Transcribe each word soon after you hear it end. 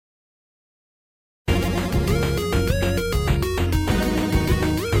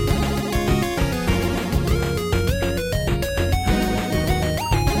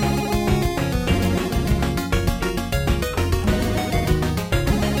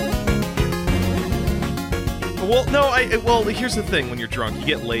Well, no, well, here's the thing. When you're drunk, you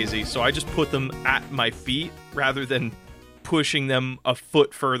get lazy, so I just put them at my feet rather than pushing them a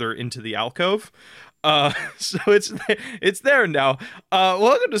foot further into the alcove. So it's there now.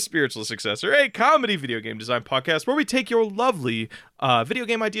 Welcome to Spiritual Successor, a comedy video game design podcast where we take your lovely video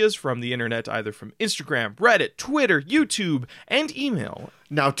game ideas from the internet, either from Instagram, Reddit, Twitter, YouTube, and email.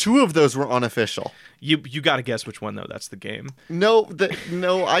 Now, 2 of those were unofficial. You got to guess which one, though. That's the game. No,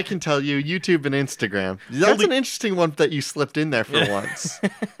 I can tell you, YouTube and Instagram. That's an interesting one that you slipped in there for once.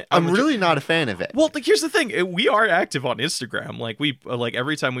 I'm really not a fan of it. Well, here's the thing. We are active on Instagram. Like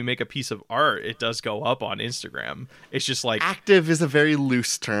every time we make a piece of art, it does go up on Instagram. It's just like... Active is a very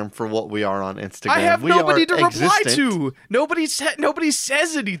loose term for what we are on Instagram. I have nobody to reply existent. to. Nobody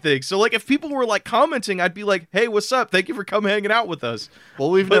says anything. So, like, if people were, like, commenting, I'd be like, hey, what's up? Thank you for coming hanging out with us. Well,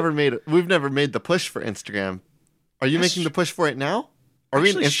 we've never made the push for Instagram. Are you making the push for it now? Are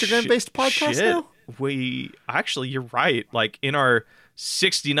we an Instagram-based podcast now? Actually, you're right. Like in our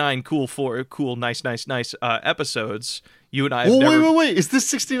 69 cool, nice episodes, you and I have wait. Is this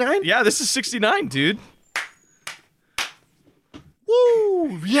 69? Yeah, this is 69, dude.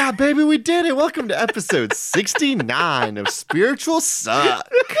 Woo! Yeah, baby, we did it. Welcome to episode 69 of Spiritual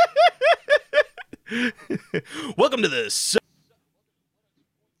Suck. Welcome to this.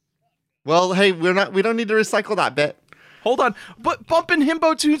 Well, hey, we don't need to recycle that bit. Hold on, but bumping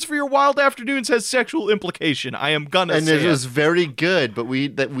himbo tunes for your wild afternoons has sexual implication. I am gonna say it was very good, but we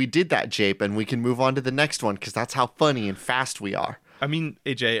did that, Jape, and we can move on to the next one because that's how funny and fast we are. I mean,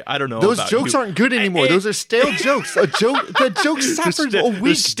 AJ, I don't know. Those jokes aren't good anymore. Those are stale jokes. The joke suffered a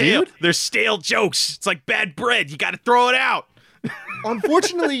week, dude. They're stale jokes. It's like bad bread. You got to throw it out.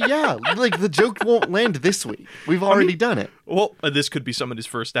 Unfortunately, yeah. Like, the joke won't land this week. We've already done it. Well, this could be somebody's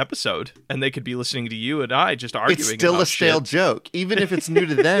first episode, and they could be listening to you and I just arguing. It's still about a stale shit. joke. Even if it's new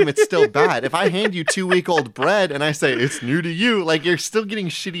to them, it's still bad. If I hand you 2-week-old bread and I say it's new to you, like, you're still getting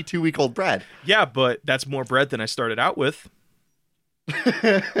shitty 2-week-old bread. Yeah, but that's more bread than I started out with.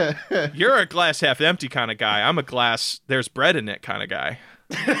 You're a glass half empty kind of guy. I'm a glass there's bread in it kind of guy.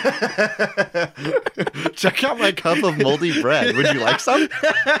 Check out my cup of moldy bread. Would you like some?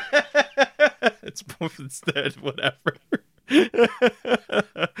 It's instead, whatever.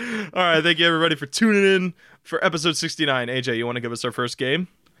 All right, thank you everybody for tuning in for episode 69. AJ, you want to give us our first game?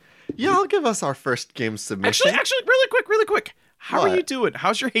 Yeah, I'll give us our first game submission. Actually, really quick. How are you doing?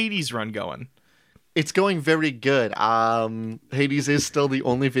 How's your Hades run going? It's going very good. Hades is still the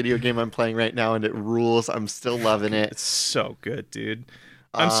only video game I'm playing right now, and it rules. I'm still loving it. It's so good, dude.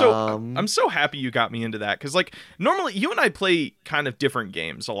 I'm so happy you got me into that because, like, normally you and I play kind of different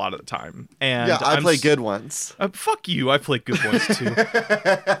games a lot of the time, and yeah, I play good ones. Fuck you, I play good ones too.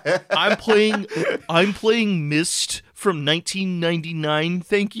 I'm playing Myst from 1999.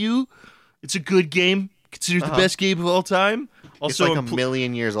 Thank you. It's a good game. Considered the best game of all time. Also, it's like a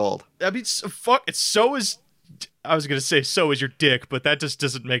million years old. I mean, I was gonna say so is your dick, but that just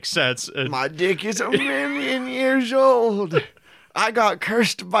doesn't make sense. My dick is a million years old. I got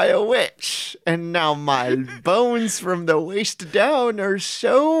cursed by a witch, and now my bones from the waist down are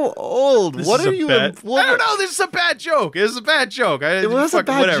so old. I don't know. This is a bad joke. It was a bad joke. It was a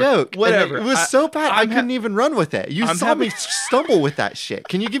bad joke. Whatever. It was so bad I couldn't even run with it. You saw me stumble with that shit.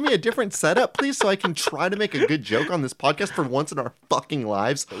 Can you give me a different setup, please, so I can try to make a good joke on this podcast for once in our fucking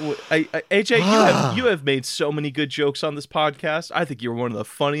lives? AJ, you have made so many good jokes on this podcast. I think you're one of the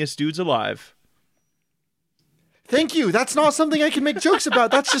funniest dudes alive. Thank you. That's not something I can make jokes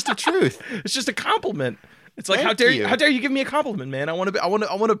about. That's just the truth. It's just a compliment. It's like, how dare you give me a compliment, man? I want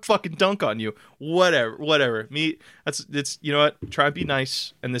to fucking dunk on you. Whatever. It's you know what? Try and be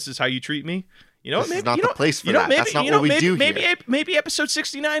nice, and this is how you treat me. You know what? This is not the place for that. That's not what we do here. Maybe episode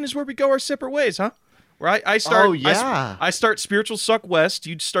 69 is where we go our separate ways, huh? Where I start. Oh yeah. I start Spiritual Suck West.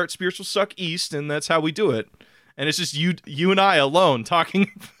 You start Spiritual Suck East, and that's how we do it. And it's just you and I alone talking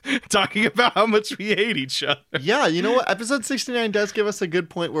about how much we hate each other. Yeah, you know what? Episode 69 does give us a good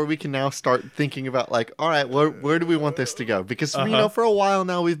point where we can now start thinking about, like, all right, where do we want this to go? Because you know, for a while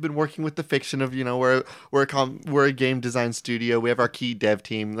now we've been working with the fiction of, you know, we're a game design studio. We have our key dev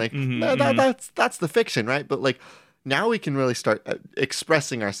team. Like that's the fiction, right? But like now we can really start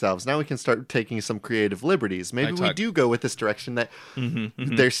expressing ourselves. Now we can start taking some creative liberties. Maybe we do go with this direction that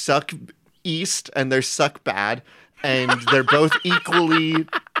there's Suck East and there's Suck Bad, and they're both equally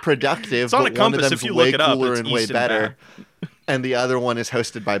productive, it's on but a compass, one of them's if you way look it up, cooler it's and way East better, and the other one is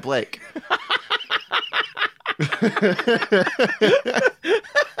hosted by Blake.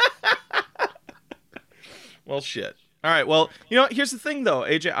 Well, shit. All right. Well, here's the thing though,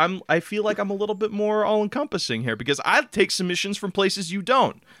 AJ. I feel like I'm a little bit more all encompassing here because I take submissions from places you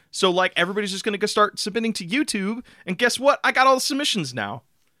don't. So like everybody's just gonna go start submitting to YouTube, and guess what? I got all the submissions now.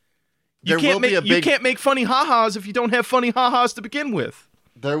 You can't make funny ha-has if you don't have funny ha-has to begin with.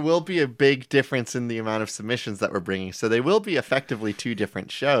 There will be a big difference in the amount of submissions that we're bringing, so they will be effectively 2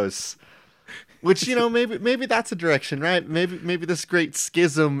 different shows. Which, maybe that's a direction, right? Maybe this great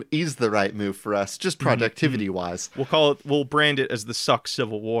schism is the right move for us, just productivity-wise. We'll brand it as the Suck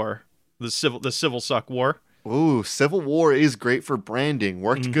Civil War. The Civil Suck War. Ooh, Civil War is great for branding.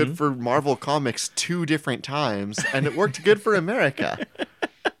 Worked good for Marvel Comics 2 different times, and it worked good for America.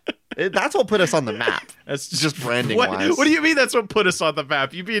 That's what put us on the map. That's just branding-wise. What do you mean that's what put us on the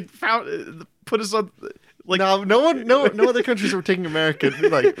map? You mean put us on... Like, no other countries were taking America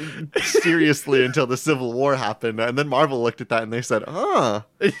like seriously until the Civil War happened, and then Marvel looked at that and they said,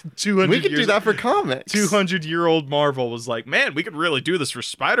 200 we could do that for comics. 200-year-old Marvel was like, man, we could really do this for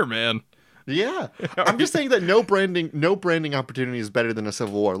Spider-Man. Yeah, I'm just saying that no branding opportunity is better than a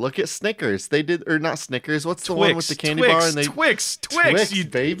Civil War. Look at Snickers. They did, or not Snickers. What's the one with the candy bar? And Twix, you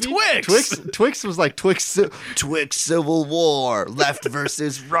baby. Twix was like Twix Civil War, left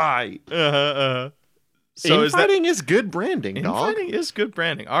versus right. So infighting is good branding, dog. Infighting is good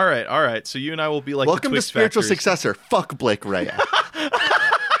branding. All right. So you and I will be like welcome the Twix to spiritual factories. Successor. Fuck Blake Raya.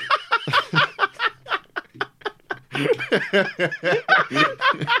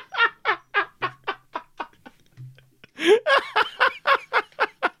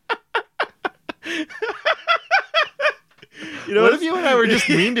 What if you and I were just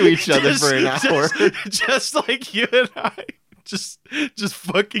mean to each other for an hour? Just like you and I, just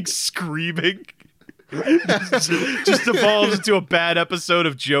fucking screaming. just evolves into a bad episode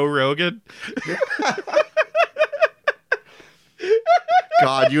of Joe Rogan.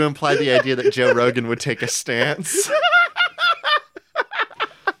 God, you implied the idea that Joe Rogan would take a stance.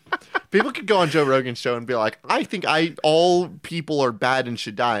 People could go on Joe Rogan's show and be like, I think all people are bad and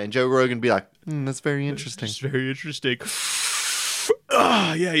should die. And Joe Rogan would be like, that's very interesting. It's very interesting.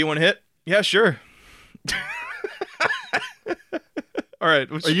 Yeah, you want to hit? Yeah, sure. All right.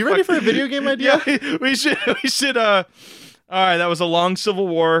 Are you ready for a video game idea? Yeah, we should. All right, that was a long Civil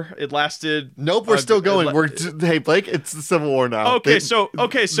War. It lasted. Nope, we're still going. Hey, Blake, it's the Civil War now. Okay, so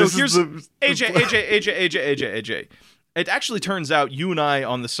here's AJ. It actually turns out you and I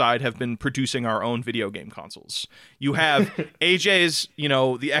on the side have been producing our own video game consoles. You have AJ's,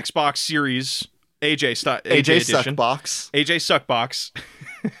 the Xbox Series AJ edition. Suckbox. AJ Suckbox.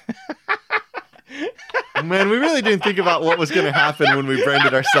 Man, we really didn't think about what was going to happen when we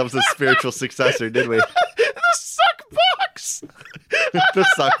branded ourselves as spiritual successor, did we? The Suckbox. The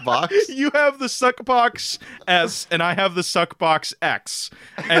Suckbox. You have the Suckbox S, and I have the Suckbox X.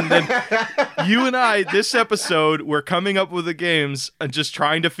 And then you and I, this episode, we're coming up with the games and just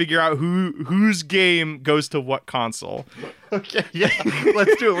trying to figure out whose game goes to what console. Okay, yeah,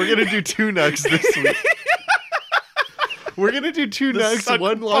 let's do it. We're going to do 2 nugs this week. We're going to do 2 nugs,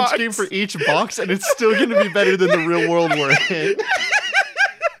 one launch game for each box, and it's still going to be better than the real world we're in.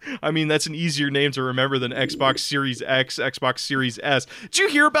 I mean, that's an easier name to remember than Xbox Series X, Xbox Series S. Did you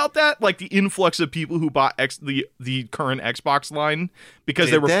hear about that? Like the influx of people who bought the current Xbox line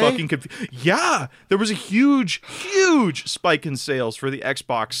because they were fucking confused. Yeah, there was a huge spike in sales for the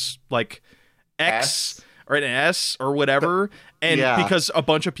Xbox like X or an S or whatever. And because a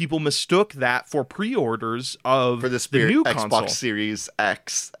bunch of people mistook that for pre-orders of the new Xbox console. Series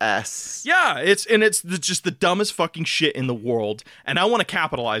X, S. Yeah, it's just the dumbest fucking shit in the world, and I want to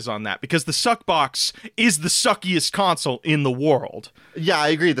capitalize on that because the Suckbox is the suckiest console in the world. Yeah, I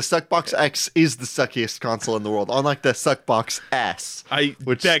agree. The Suckbox X is the suckiest console in the world, unlike the Suckbox S. I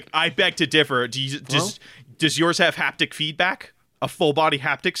beg to differ. Does yours have haptic feedback? A full body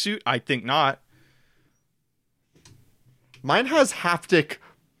haptic suit? I think not. Mine has haptic.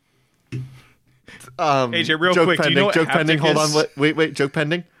 AJ, real quick, pending, do you know what joke haptic pending? is? Hold on, wait, joke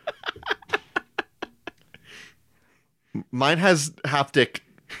pending. Mine has haptic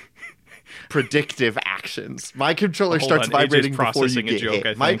predictive actions. My controller starts vibrating before you get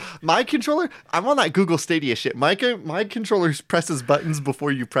hit. My controller, I'm on that Google Stadia shit. My controller presses buttons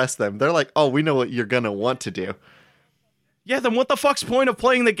before you press them. They're like, oh, we know what you're gonna want to do. Yeah, then what the fuck's point of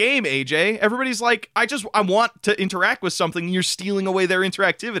playing the game, AJ? Everybody's like, I want to interact with something, and you're stealing away their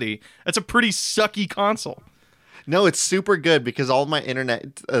interactivity. That's a pretty sucky console. No, it's super good because all my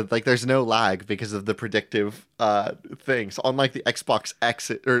internet, there's no lag because of the predictive things. Unlike the Xbox X,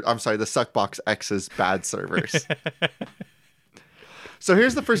 the Suckbox X's bad servers. So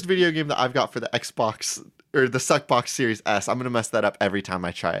here's the first video game that I've got for the Xbox or the Suckbox Series S. I'm gonna mess that up every time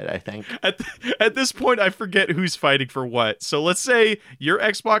I try it, I think. At this point, I forget who's fighting for what. So let's say you're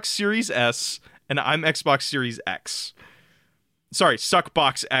Xbox Series S and I'm Xbox Series X. Sorry,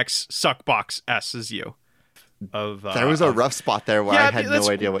 Suckbox X, Suckbox S is you. There was a rough spot there where I had no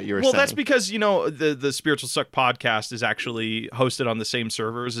idea what you were saying. Well, that's because, the Spiritual Suck podcast is actually hosted on the same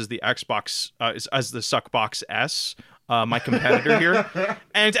servers as the Xbox, as the Suckbox S, my competitor here.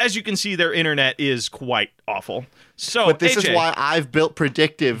 And as you can see, their internet is quite awful. So, but this AJ, is why I've built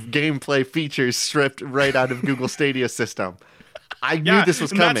predictive gameplay features stripped right out of Google Stadia system. I knew this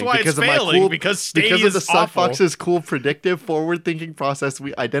was coming because of because of the awful. Suckbox's cool predictive forward-thinking process.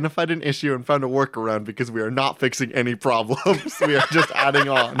 We identified an issue and found a workaround because we are not fixing any problems. We are just adding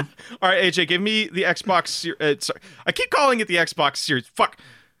on. All right, AJ, give me the Xbox Series. Sorry, I keep calling it the Xbox Series. Fuck.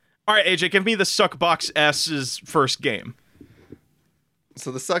 All right, AJ, give me the Suckbox S's first game.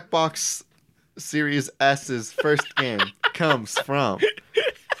 So the Suckbox Series S's first game comes from...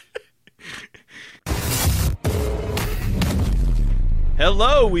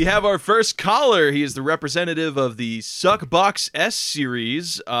 Hello, we have our first caller. He is the representative of the Suckbox S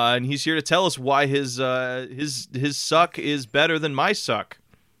series, and he's here to tell us why his suck is better than my suck.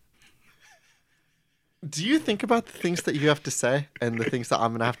 Do you think about the things that you have to say and the things that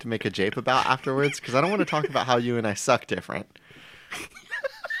I'm going to have to make a jape about afterwards? Because I don't want to talk about how you and I suck different.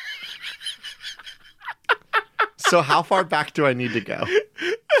 So how far back do I need to go?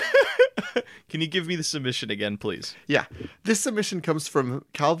 Can you give me the submission again, please? Yeah. This submission comes from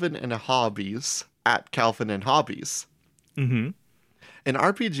Calvin and Hobbies at Calvin and Hobbies. Mm-hmm. An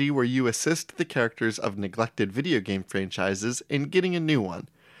RPG where you assist the characters of neglected video game franchises in getting a new one.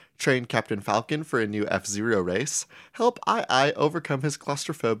 Train Captain Falcon for a new F-Zero race. Help II overcome his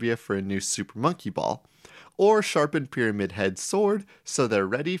claustrophobia for a new Super Monkey Ball. Or sharpen Pyramid Head's sword so they're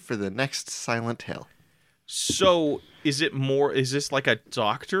ready for the next Silent Hill. So, is this like a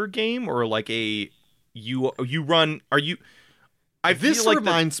doctor game or like this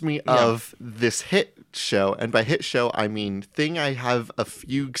reminds me of this hit show, and by hit show I mean thing I have a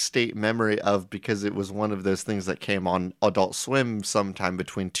fugue state memory of because it was one of those things that came on Adult Swim sometime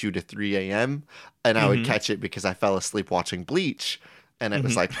between 2 to 3 a.m. and I would catch it because I fell asleep watching Bleach, and it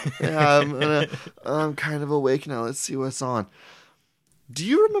was like, I'm kind of awake now, let's see what's on. Do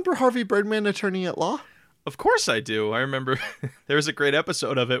you remember Harvey Birdman, Attorney at Law? Of course I do. I remember there was a great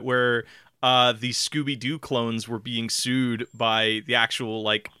episode of it where the Scooby-Doo clones were being sued by the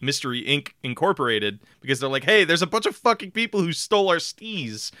actual, Mystery Inc. Incorporated because they're like, hey, there's a bunch of fucking people who stole our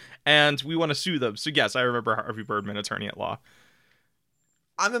stees and we want to sue them. So yes, I remember Harvey Birdman, Attorney at Law.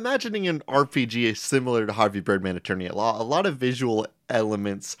 I'm imagining an RPG similar to Harvey Birdman, Attorney at Law. A lot of visual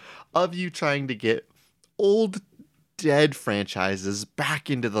elements of you trying to get old dead franchises back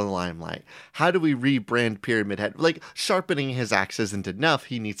into the limelight. How do we rebrand Pyramid Head? Like, sharpening his axe isn't enough.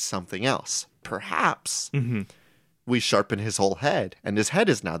 He needs something else. Perhaps we sharpen his whole head, and his head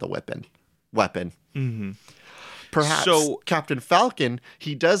is now the weapon. Perhaps Captain Falcon,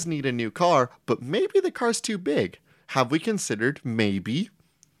 he does need a new car, but maybe the car's too big. Have we considered maybe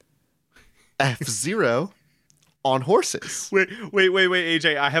F-Zero on horses? Wait,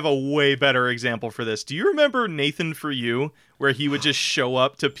 AJ, I have a way better example for this. Do you remember Nathan For You, where he would just show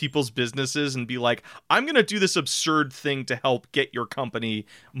up to people's businesses and be like, I'm going to do this absurd thing to help get your company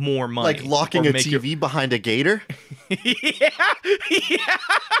more money. Like locking a TV behind a gator? Yeah.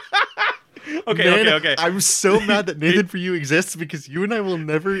 Okay. I'm so mad that Nathan For You exists because you and I will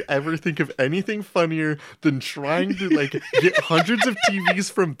never ever think of anything funnier than trying to get hundreds of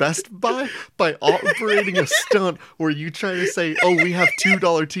TVs from Best Buy by operating a stunt where you try to say, oh, we have $2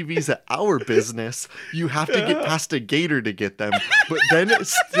 TVs at our business. You have to get past a gator to get them. But then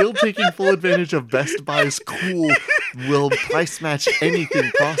it's still taking full advantage of Best Buy's cool will price match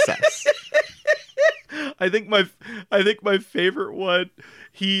anything process. I think my favorite one,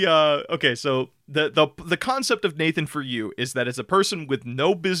 so the concept of Nathan For You is that it's a person with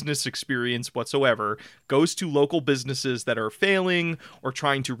no business experience whatsoever goes to local businesses that are failing or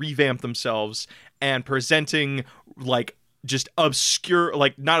trying to revamp themselves and presenting just obscure,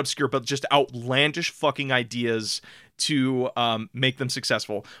 not obscure, but just outlandish fucking ideas to make them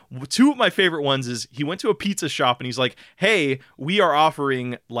successful. Two of my favorite ones is he went to a pizza shop and he's like, hey, we are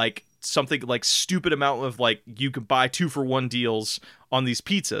offering something stupid amount of you could buy 2-for-1 deals on these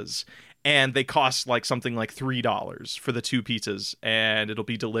pizzas, and they cost something like $3 for the 2 pizzas, and it'll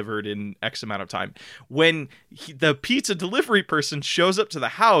be delivered in X amount of time. When the pizza delivery person shows up to the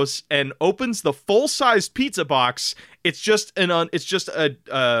house and opens the full-sized pizza box, it's just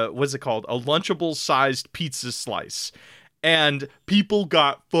a what's it called? A Lunchable sized pizza slice. And people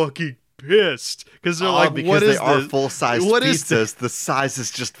got fucking pissed because they're like, because what is they are this? full-size What is pizzas. The size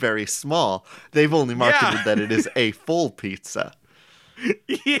is just very small. They've only marketed that it is a full pizza.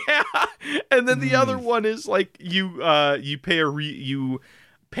 Yeah, and then the other one is like you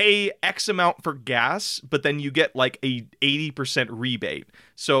pay X amount for gas, but then you get like a 80% rebate.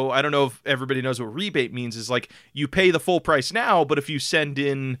 So I don't know if everybody knows what rebate means. Is like you pay the full price now, but if you send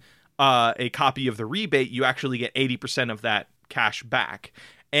in a copy of the rebate, you actually get 80% of that cash back.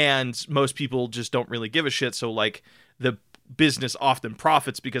 And most people just don't really give a shit. So like the business often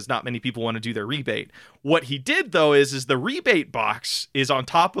profits because not many people want to do their rebate. What he did though is the rebate box is on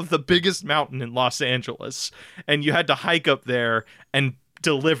top of the biggest mountain in Los Angeles, and you had to hike up there and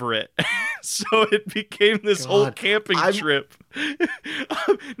deliver it. So it became this whole camping trip.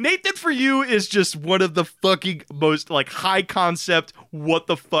 Nathan For You is just one of the fucking most like high concept what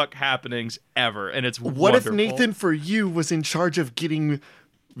the fuck happenings ever, and it's what wonderful. if Nathan For You was in charge of getting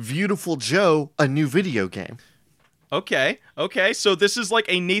Viewtiful Joe a new video game? Okay. So this is like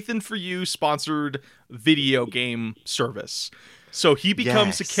a Nathan For You sponsored video game service. So he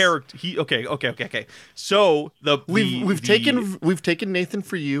becomes a character. Okay. So we've taken Nathan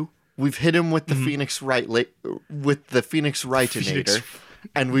For You. We've hit him with the Phoenix Wright Phoenixinator,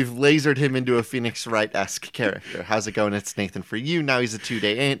 and we've lasered him into a Phoenix Wright-esque character. How's it going? It's Nathan For You. Now he's a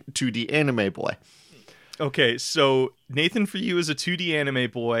 2D anime boy. Okay, so Nathan For You is a 2D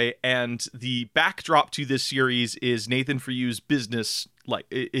anime boy, and the backdrop to this series is Nathan For You's business. Like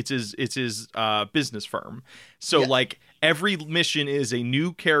it's his business firm. So like every mission is a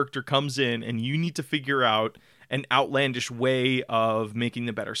new character comes in, and you need to figure out an outlandish way of making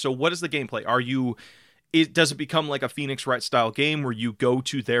them better. So what is the gameplay? Does it become like a Phoenix Wright style game where you go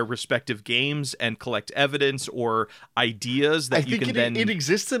to their respective games and collect evidence or ideas that you can then... It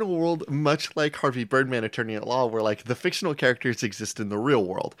exists in a world much like Harvey Birdman, Attorney at Law, where like the fictional characters exist in the real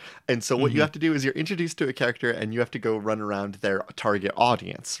world. And so what you have to do is you're introduced to a character and you have to go run around their target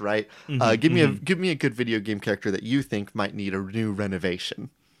audience, right? Give me a good video game character that you think might need a new renovation.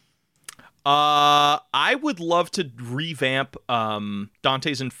 I would love to revamp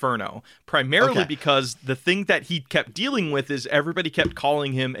Dante's Inferno, primarily because the thing that he kept dealing with is everybody kept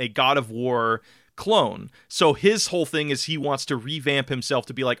calling him a God of War clone. So his whole thing is he wants to revamp himself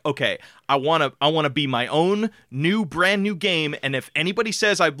to be like, okay, I want to be my own brand new game, and if anybody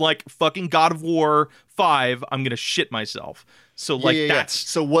says I'm like fucking God of War 5, I'm going to shit myself. So like that's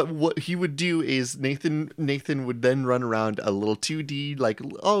so what he would do is Nathan would then run around a little 2D like,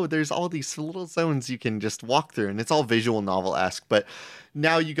 oh, there's all these little zones you can just walk through, and it's all visual novel-esque, but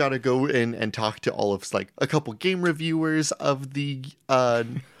now you got to go in and talk to all of like a couple game reviewers of the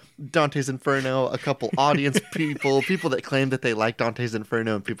Dante's Inferno, a couple audience people that claim that they like Dante's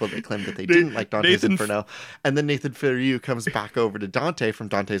Inferno, and people that claim that they didn't like Dante's Inferno. And then Nathan For You comes back over to Dante from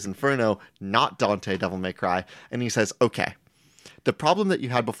Dante's Inferno, not Dante Devil May Cry, and he says, okay, the problem that you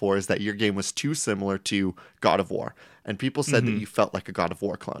had before is that your game was too similar to God of War, and people said that you felt like a God of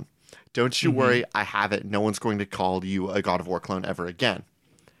War clone. Don't you worry, I have it. No one's going to call you a God of War clone ever again.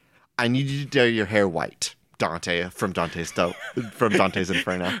 I need you to dye your hair white, Dante from Dante's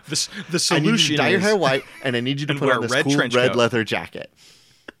Inferno. The solution I need you to dye your hair white, and I need you to put on this cool red leather jacket.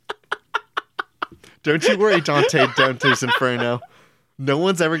 Don't you worry, Dante's Inferno. No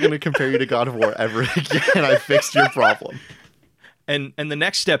one's ever going to compare you to God of War ever again. I fixed your problem. And the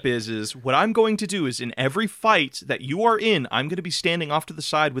next step is what I'm going to do is in every fight that you are in, I'm going to be standing off to the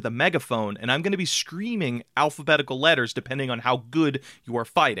side with a megaphone, and I'm going to be screaming alphabetical letters depending on how good you are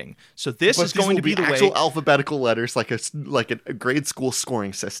fighting. So this is going to be the actual way... alphabetical letters, like a grade school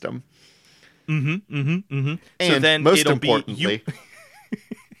scoring system. And so then most importantly,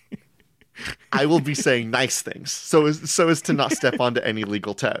 I will be saying nice things so as to not step onto any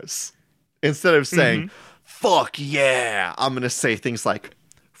legal toes. Instead of saying, fuck yeah, I'm going to say things like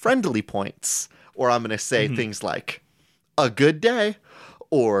friendly points, or I'm going to say things like a good day,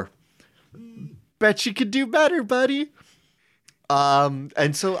 or bet you could do better, buddy.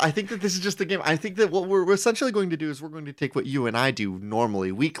 And so I think that this is just the game. I think that what we're essentially going to do is we're going to take what you and I do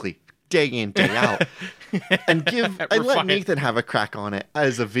normally, weekly, day in, day out, and let Nathan have a crack on it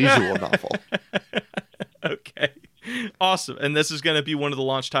as a visual novel. Okay. Awesome. And this is going to be one of the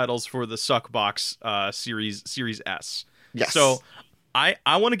launch titles for the Suckbox Series S. Yes. So I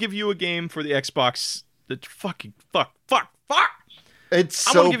want to give you a game for the Xbox that fuck. It's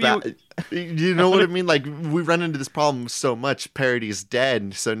so bad. You know what I mean? Like, we run into this problem so much, parody's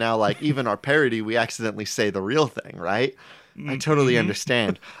dead. So now, like, even our parody, we accidentally say the real thing, right? I totally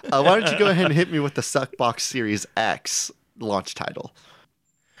understand. Why don't you go ahead and hit me with the Suckbox Series X launch title?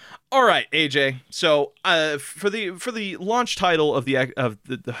 All right, AJ. So, for the launch title of the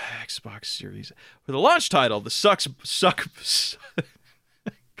Xbox Series, for the launch title, the suck.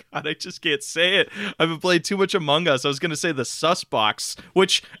 God, I just can't say it. I've been playing too much Among Us. I was going to say the Susbox,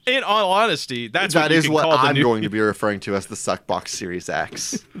 which, in all honesty, that is what I'm going to be referring to as the Suckbox Series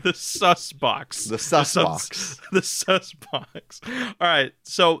X. The Susbox. The Susbox. The Susbox. All right.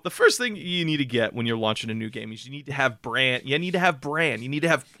 So the first thing you need to get when you're launching a new game is you need to have brand. You need to have brand. You need to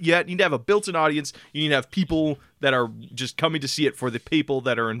have a built-in audience. You need to have people that are just coming to see it for the people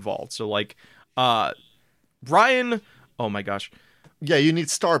that are involved. So like, Ryan. Oh my gosh. Yeah, you need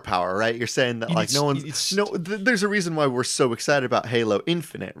star power, right? You're saying that there's a reason why we're so excited about Halo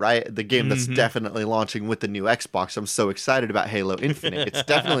Infinite, right? The game that's definitely launching with the new Xbox. I'm so excited about Halo Infinite. It's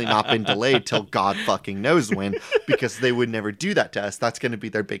definitely not been delayed till God fucking knows when, because they would never do that to us. That's going to be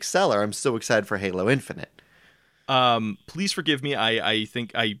their big seller. I'm so excited for Halo Infinite. Please forgive me. I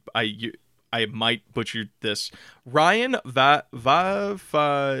think I might butcher this. Ryan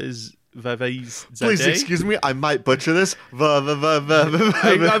Please excuse me, I might butcher this. I'm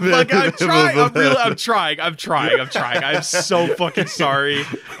trying. I'm so fucking sorry.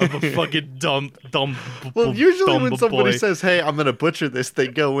 I'm a fucking dumb. Well, usually when somebody says, "Hey, I'm gonna butcher this," they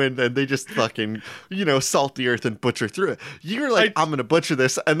go in and they just fucking, salt the earth and butcher through it. You're like, "I'm gonna butcher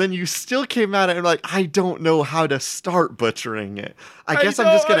this," and then you still came at it and like, "I don't know how to start butchering it. I guess I'm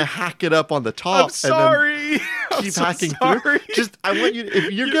just gonna hack it up on the top." I'm sorry. And then keep hacking through. Just, I want you.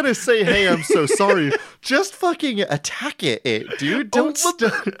 If you're gonna say, "Hey, I'm so sorry," just fucking attack it, dude. Don't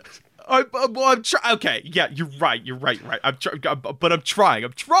I'm trying. Okay, yeah, you're right. I'm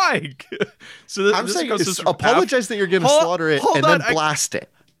trying. So I'm saying, apologize that you're gonna slaughter it and then blast it.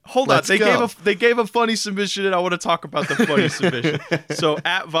 Hold on, they gave a funny submission, and I want to talk about the funny submission. So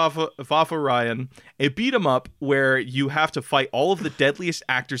at Vafa Ryan, a beat 'em up where you have to fight all of the deadliest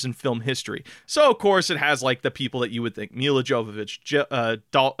actors in film history. So of course it has like the people that you would think: Mila Jovovich,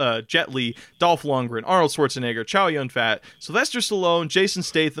 Jet Li, Dolph Lundgren, Arnold Schwarzenegger, Chow Yun-Fat, Sylvester Stallone, Jason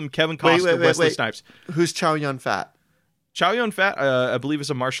Statham, Kevin Costner, Wesley Snipes. Who's Chow Yun-Fat? Chow Yun-Fat, I believe, is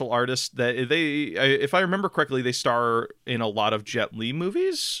a martial artist that if I remember correctly, they star in a lot of Jet Li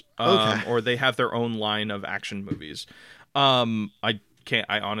movies, or they have their own line of action movies. I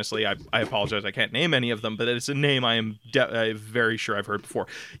apologize, I can't name any of them, but it's a name I'm very sure I've heard before.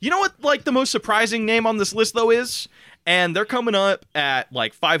 You know what, like, the most surprising name on this list, though, is? And they're coming up at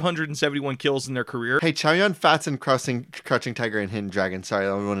like 571 kills in their career. Hey, Chow Yun-Fat's in Crouching Tiger and Hidden Dragon. Sorry,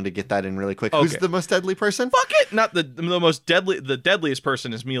 I wanted to get that in really quick. Okay. Who's the most deadly person? Fuck it! Not the most deadly. The deadliest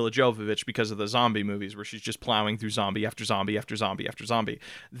person is Mila Jovovich because of the zombie movies where she's just plowing through zombie after zombie after zombie after zombie.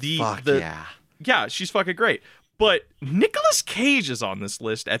 Yeah, she's fucking great. But Nicolas Cage is on this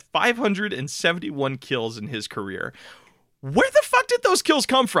list at 571 kills in his career. Where the fuck did those kills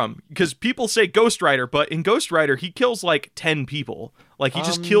come from? Because people say Ghost Rider, but in Ghost Rider, he kills like 10 people. Like, he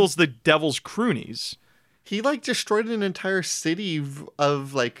just kills the devil's croonies. He like destroyed an entire city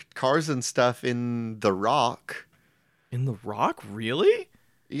of like cars and stuff in The Rock. In The Rock? Really?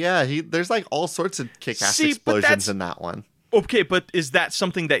 Yeah, there's like all sorts of kick-ass explosions in that one. Okay, but is that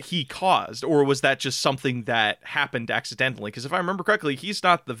something that he caused, or was that just something that happened accidentally? Because if I remember correctly, he's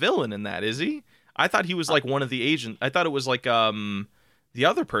not the villain in that, is he? I thought he was like one of the agents. I thought it was like the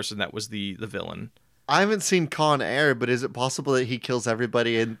other person that was the villain. I haven't seen Con Air, but is it possible that he kills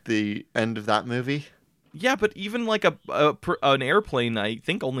everybody in the end of that movie? Yeah, but even like an airplane, I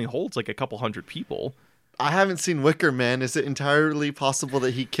think only holds like a couple hundred people. I haven't seen Wicker Man. Is it entirely possible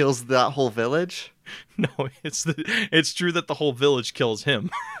that he kills that whole village? No, it's true that the whole village kills him.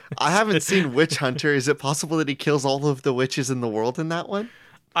 I haven't seen Witch Hunter. Is it possible that he kills all of the witches in the world in that one?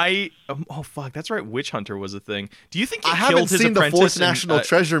 Oh fuck, that's right. Witch Hunter was a thing. Do you think he killed his apprentice? I haven't seen the Fourth National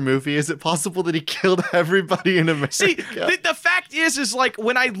Treasure movie. Is it possible that he killed everybody in America? See, the fact is like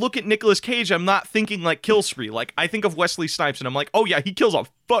when I look at Nicolas Cage, I'm not thinking like kill spree. Like I think of Wesley Snipes, and I'm like, oh yeah, he kills a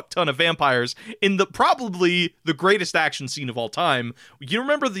fuck ton of vampires in probably the greatest action scene of all time. You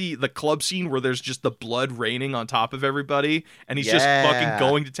remember the club scene where there's just the blood raining on top of everybody, and he's just fucking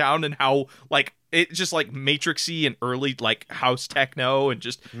going to town, and how like. It's just like Matrixy and early like house techno and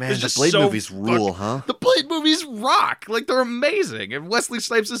just the Blade movies rule, huh? The Blade movies rock, like they're amazing, and Wesley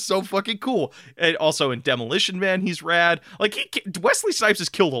Snipes is so fucking cool. And also in Demolition Man, he's rad. Like Wesley Snipes has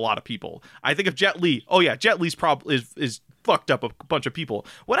killed a lot of people. I think of Jet Li. Oh yeah, Jet Li's is fucked up a bunch of people.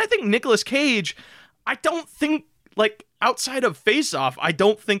 When I think Nicolas Cage, I don't think like outside of Face Off, I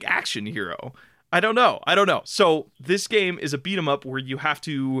don't think action hero. I don't know. So this game is a beat 'em up where you have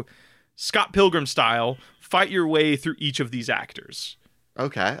to Scott Pilgrim style, fight your way through each of these actors.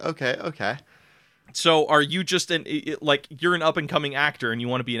 Okay. So are you just like you're an up and coming actor and you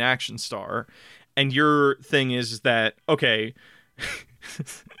want to be an action star, and your thing is that okay,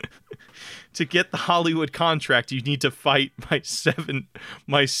 to get the Hollywood contract you need to fight my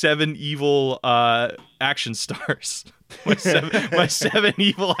seven evil action stars. My seven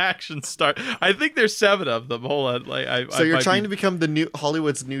evil action stars. I think there's 7 of them. Hold on, so you're trying to become the new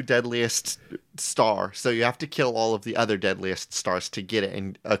Hollywood's new deadliest star. So you have to kill all of the other deadliest stars to get it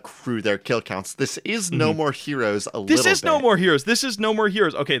and accrue their kill counts. This is No More Heroes. This is No More Heroes. This is No More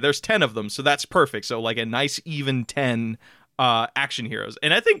Heroes. Okay, there's 10 of them, so that's perfect. So like a nice even 10 action heroes.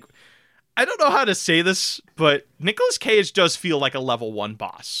 And I think I don't know how to say this, but Nicolas Cage does feel like a level 1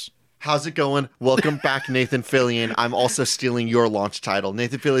 boss. How's it going? Welcome back, Nathan Fillion. I'm also stealing your launch title.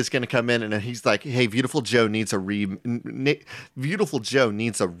 Nathan Fillion's going to come in and he's like, "Hey, Beautiful Joe needs a Beautiful Joe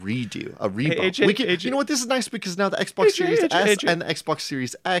needs a redo, a reboot." Hey, AJ, you know what? This is nice because now the Xbox Series S and the Xbox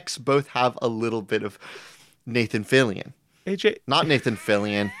Series X both have a little bit of Nathan Fillion. AJ, not Nathan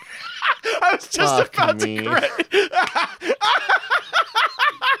Fillion. I was just about to correct.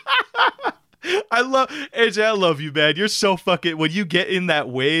 I love you, man. You're so fucking, when you get in that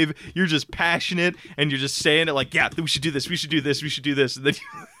wave, you're just passionate and you're just saying it like, yeah, we should do this, we should do this, we should do this. And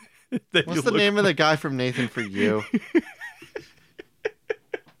then what's the name of the guy from Nathan For You?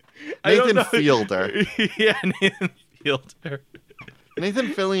 Nathan Fielder. Yeah, Nathan Fielder. Nathan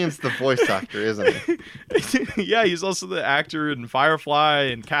Fillion's the voice actor, isn't he? Yeah, he's also the actor in Firefly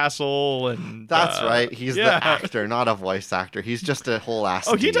and Castle, and that's right. He's the actor, not a voice actor. He's just a whole ass.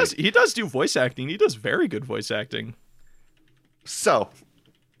 Oh, he does do voice acting. He does very good voice acting. So,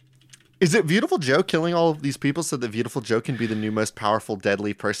 is it Beautiful Joe killing all of these people so that Beautiful Joe can be the new most powerful,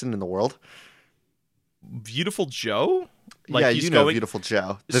 deadly person in the world? Beautiful Joe? Like yeah, Beautiful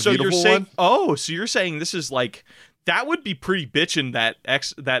Joe. The so beautiful you're saying, one? oh, so you're saying this is like, that would be pretty bitchin' that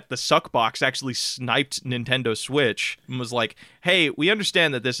the Suckbox actually sniped Nintendo Switch and was like, hey, we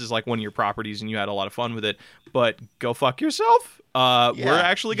understand that this is like one of your properties and you had a lot of fun with it, but go fuck yourself. We're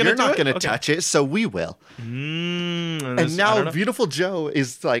actually going to do it. You're not going to touch it, so we will. And now Beautiful Joe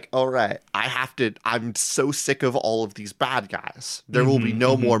is like, all right, I'm so sick of all of these bad guys. There will be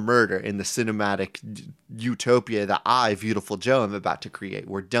no more murder in the cinematic utopia that I, Beautiful Joe, am about to create.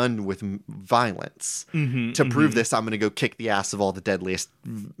 We're done with violence. To prove this, I'm going to go kick the ass of all the deadliest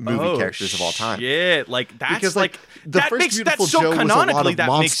movie characters of all time. Yeah, like that's because, like the first Beautiful Joe was a lot of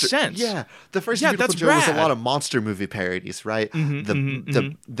monster. Makes sense. Yeah, the first Beautiful Joe was a lot of monster movie parodies, right?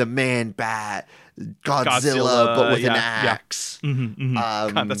 The man bat, Godzilla, but with an axe.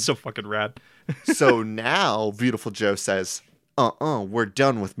 God, that's so fucking rad. So now Beautiful Joe says, we're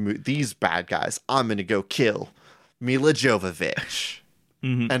done with these bad guys. I'm going to go kill Mila Jovovich.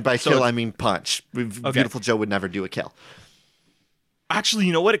 And by kill, I mean punch. Beautiful Joe would never do a kill. Actually,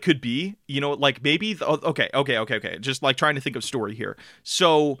 you know what it could be? You know, like maybe... Okay. Just like trying to think of story here.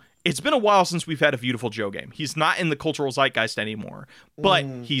 So it's been a while since we've had a Beautiful Joe game. He's not in the cultural zeitgeist anymore, but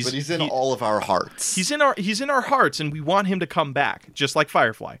he's in all of our hearts. He's in our hearts, and we want him to come back, just like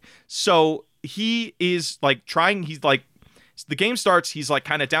Firefly. So he is like trying... He's like... The game starts, he's like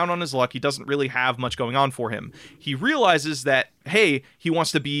kind of down on his luck. He doesn't really have much going on for him. He realizes that, hey, he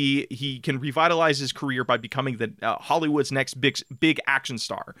can revitalize his career by becoming the Hollywood's next big action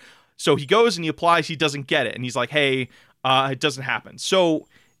star. So he goes and he applies, he doesn't get it. And he's like, hey, it doesn't happen. So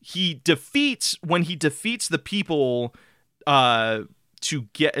he defeats the people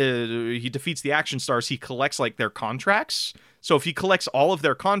he defeats the action stars, he collects like their contracts. So if he collects all of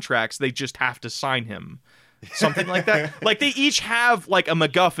their contracts, they just have to sign him. Something like that. Like they each have like a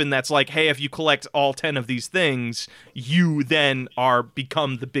MacGuffin that's like, hey, if you collect all 10 of these things, you then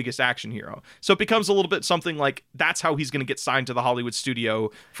become the biggest action hero. So it becomes a little bit something like that's how he's going to get signed to the Hollywood studio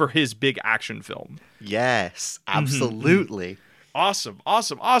for his big action film. Yes, absolutely. Awesome.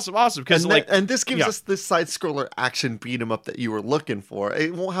 Because and this gives us this side scroller action beat 'em up that you were looking for.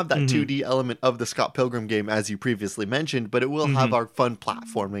 It won't have that 2D element of the Scott Pilgrim game as you previously mentioned, but it will have our fun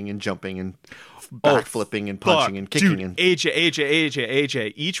platforming and jumping and backflipping and punching and kicking. Dude,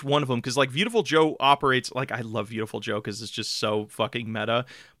 AJ, each one of them, because like Beautiful Joe operates like, I love Beautiful Joe because it's just so fucking meta,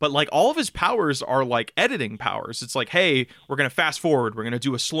 but like all of his powers are like editing powers. It's like, hey, we're gonna fast forward, we're gonna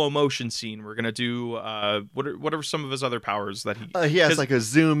do a slow motion scene, we're gonna do what are some of his other powers that he has like a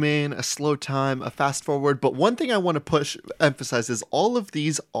zoom in, a slow time, a fast forward. But one thing I want to emphasize is all of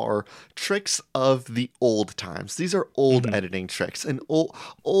these are tricks of the old times. These are old editing tricks, and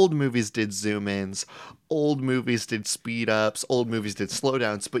old movies did zoom in. Old movies did speed ups, old movies did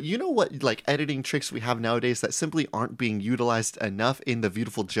slowdowns, but you know what like editing tricks we have nowadays that simply aren't being utilized enough in the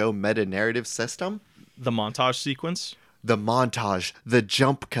Beautiful Joe meta narrative system? The montage sequence. the montage, the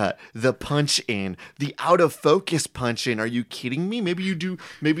jump cut, the punch in, the out of focus punch in. Are you kidding me? Maybe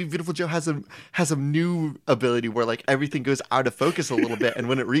Beautiful Joe has a new ability where like everything goes out of focus a little bit, and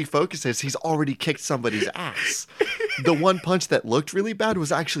when it refocuses, he's already kicked somebody's ass. The one punch that looked really bad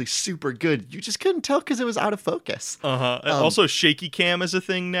was actually super good. You just couldn't tell because it was out of focus. Also, shaky cam is a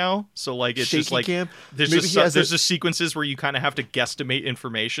thing now. So like it's just like cam? there's just sequences where you kind of have to guesstimate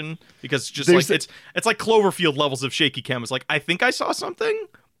information because just like it's like Cloverfield levels of shaky cam. It's like I think I saw something,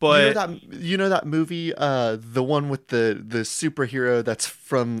 but you know that movie, the one with the superhero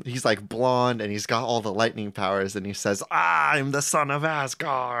he's like blonde and he's got all the lightning powers and he says, "I'm the son of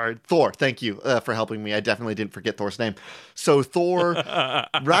Asgard." Thor, thank you for helping me. I definitely didn't forget Thor's name. So Thor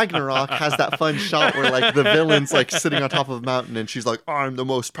Ragnarok has that fun shot where like the villain's like sitting on top of a mountain and she's like, "I'm the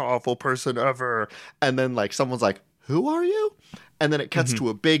most powerful person ever," and then like someone's like, "Who are you?" And then it cuts to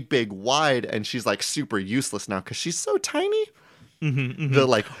a big wide and she's like super useless now because she's so tiny. So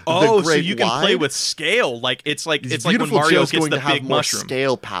you can play with scale, like it's like when Mario gets the big mushroom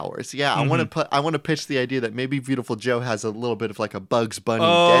scale powers. Yeah, I want to pitch the idea that maybe Beautiful Joe has a little bit of like a Bugs Bunny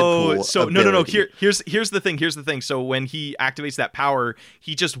Deadpool. So ability. no. Here's the thing. So when he activates that power,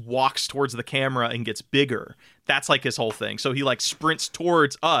 he just walks towards the camera and gets bigger. That's like his whole thing. So he like sprints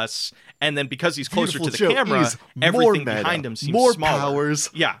towards us, and then because he's closer to the camera, everything behind him seems more smaller. Powers.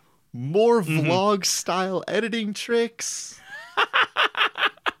 Yeah, more vlog style editing tricks.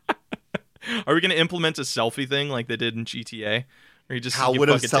 Are we going to implement a selfie thing like they did in GTA? Or you just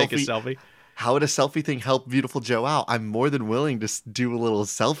take a selfie? How would a selfie thing help Beautiful Joe out? I'm more than willing to do a little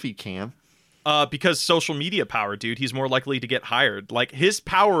selfie cam. Because social media power, dude, he's more likely to get hired. Like his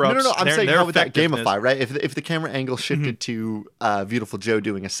power ups. No. I'm saying how would that gamify, right? If the camera angle shifted to Beautiful Joe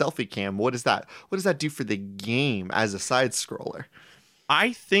doing a selfie cam, what does that do for the game as a side scroller?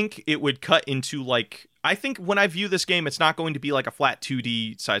 I think it would cut into like. I think when I view this game, it's not going to be like a flat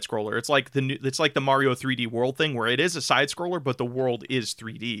 2D side scroller. It's like the Mario 3D World thing where it is a side scroller, but the world is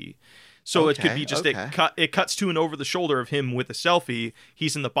 3D. So it could be just it cuts to an over the shoulder of him with a selfie.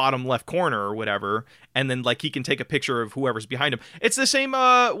 He's in the bottom left corner or whatever, and then like he can take a picture of whoever's behind him. It's the same.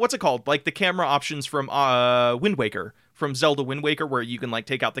 What's it called? Like the camera options from Wind Waker, from Zelda Wind Waker, where you can like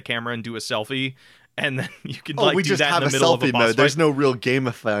take out the camera and do a selfie. And then you can we do just that have in the middle of a boss mode. fight. There's no real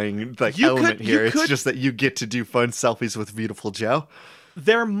gamifying element here. It's just that you get to do fun selfies with Beautiful Joe.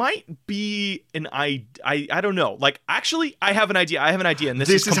 There might be an I don't know. Like actually, I have an idea. And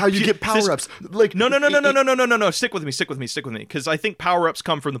this is how you get power ups. Like no. Stick with me. Because I think power ups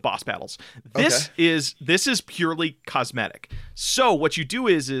come from the boss battles. This is purely cosmetic. So what you do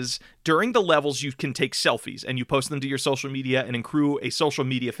is during the levels you can take selfies and you post them to your social media and accrue a social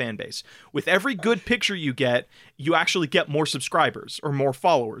media fan base. With every good picture you get, you actually get more subscribers or more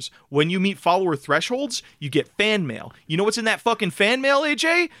followers. When you meet follower thresholds, you get fan mail. You know what's in that fucking fan mail,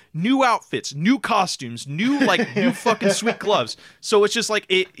 AJ? New outfits, new costumes, new fucking sweet gloves. So it's just like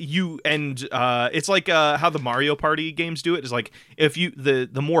it's like how the Mario Party games do it. Is like if you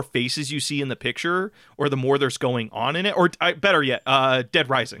the more faces you see in the picture, or the more there's going on in it, or better yet, Dead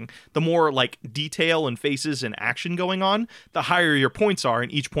Rising. The more like detail and faces and action going on, the higher your points are,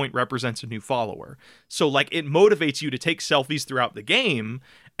 and each point represents a new follower. So like it motivates you to take selfies throughout the game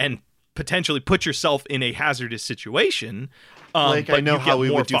and potentially put yourself in a hazardous situation. I know how we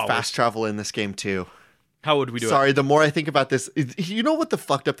would do fast travel in this game too. How would we do it? Sorry, the more I think about this, you know what the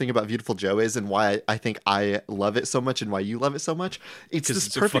fucked up thing about Beautiful Joe is and why I think I love it so much and why you love it so much? It's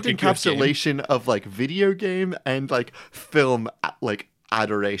this perfect encapsulation of like video game and like film like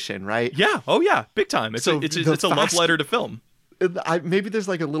adoration, right? Yeah. Oh yeah. Big time. It's a love letter to film. Maybe there's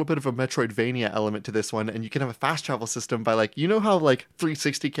like a little bit of a Metroidvania element to this one, and you can have a fast travel system by like, you know how like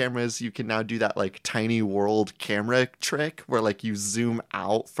 360 cameras, you can now do that like tiny world camera trick where like you zoom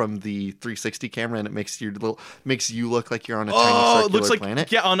out from the 360 camera and it makes you look like you're on a tiny circular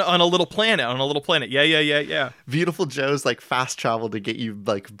planet. Yeah, on a little planet. Yeah. Beautiful Joe's like fast travel to get you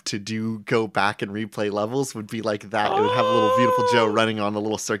like go back and replay levels would be like that. It would have a little Beautiful Joe running on a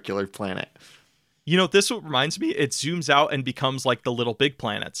little circular planet. You know, this reminds me, it zooms out and becomes like the Little Big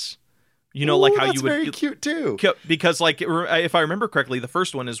Planets. You know, like how you would... That's very cute, too. Because, like, if I remember correctly, the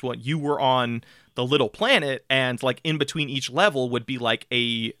first one is what you were on the little planet, and, like, in between each level would be, like,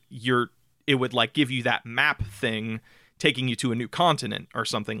 it would, like, give you that map thing taking you to a new continent or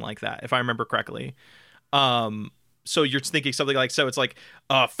something like that, if I remember correctly. so you're thinking something like, so it's like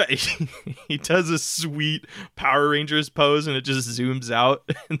he does a sweet Power Rangers pose and it just zooms out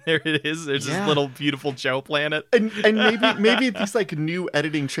and there it is. There's this little beautiful Joe planet. And maybe these like new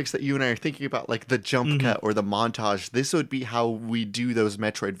editing tricks that you and I are thinking about, like the jump cut or the montage, this would be how we do those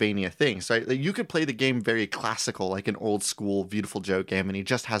Metroidvania things, right? Like you could play the game very classical, like an old school Beautiful Joe game, and he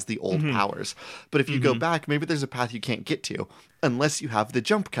just has the old powers. But if you go back, maybe there's a path you can't get to unless you have the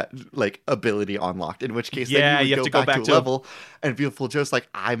jump cut like ability unlocked, in which case then you would go back to a level and Beautiful Joe's like,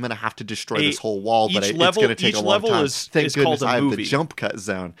 I'm gonna have to destroy this whole wall, but it's gonna take a long time. Thank goodness I have the jump cut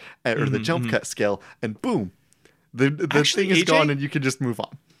zone or the jump cut skill, and boom, the thing is gone and you can just move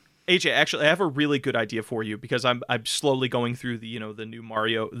on. AJ, actually, I have a really good idea for you, because I'm slowly going through the the new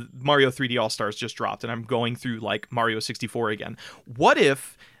Mario 3D All Stars just dropped, and I'm going through like Mario 64 again. What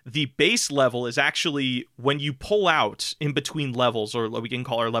if the base level is actually, when you pull out in between levels, or we can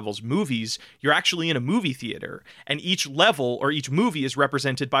call our levels movies, you're actually in a movie theater, and each level or each movie is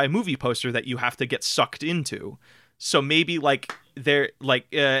represented by a movie poster that you have to get sucked into. So maybe like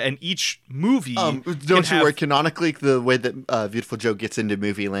and each movie. Don't you worry? Canonically, the way that Beautiful Joe gets into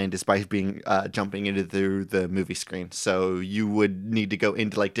movie land is by being jumping into through the movie screen. So you would need to go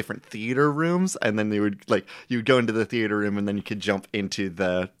into like different theater rooms, and then you would go into the theater room, and then you could jump into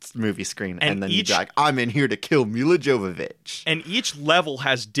the movie screen, and then you'd be like, I'm in here to kill Mila Jovovich. And each level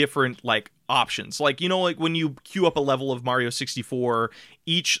has different like options, like like when you queue up a level of Mario 64,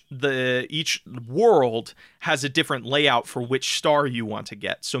 each world has a different layout for which star you want to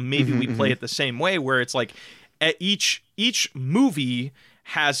get. So maybe we play it the same way, where it's like each movie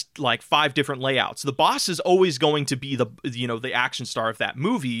has like 5 different layouts. The boss is always going to be the action star of that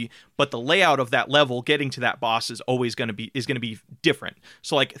movie, but the layout of that level getting to that boss is always going to be different.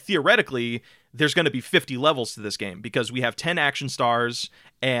 So like theoretically, there's going to be 50 levels to this game, because we have 10 action stars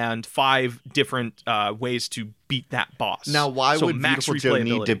and 5 different ways to beat that boss. Now, why would Beautiful Joe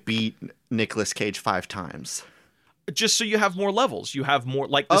need to beat Nicolas Cage 5 times? Just so you have more levels. You have more,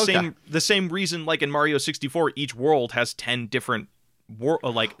 like the same reason, like in Mario 64, each world has 10 different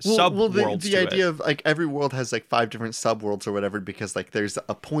sub-worlds. The idea of like every world has like 5 different sub-worlds or whatever, because like there's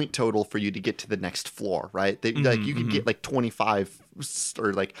a point total for you to get to the next floor, right? Like you can get like 25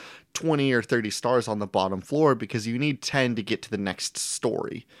 or like 20 or 30 stars on the bottom floor, because you need 10 to get to the next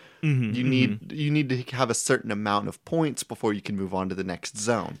story. You need to have a certain amount of points before you can move on to the next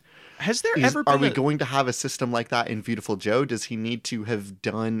zone. Has there ever been Are we going to have a system like that in Beautiful Joe? Does he need to have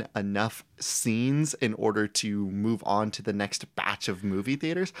done enough scenes in order to move on to the next batch of movie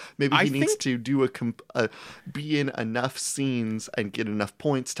theaters? Maybe he needs to do be in enough scenes and get enough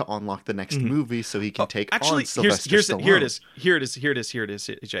points to unlock the next movie, so he can take on Sylvester Stallone. Here it is,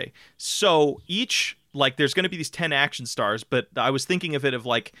 Jay. So each, like, there's going to be these 10 action stars, but I was thinking of it of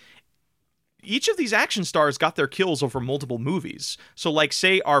like, each of these action stars got their kills over multiple movies. So like,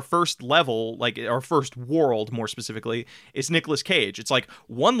 say our first level, like our first world more specifically, is Nicolas Cage. It's like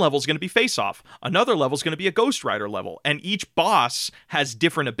one level is going to be Face Off, another level is going to be a Ghost Rider level, and each boss has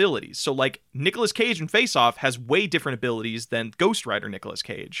different abilities. So like Nicolas Cage in Face Off has way different abilities than Ghost Rider Nicolas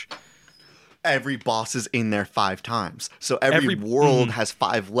Cage. Every boss is in there 5 times. So every world has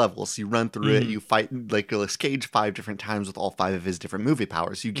 5 levels. You run through it, you fight Nicolas Cage 5 different times with all 5 of his different movie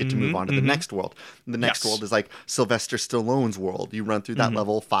powers. You get to move on to the next world. And the next world is like Sylvester Stallone's world. You run through that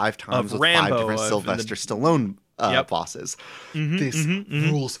level 5 times with Rambo, 5 different Sylvester Stallone bosses. This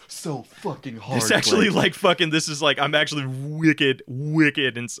rules so fucking hard. It's actually like fucking, this is like, I'm actually wicked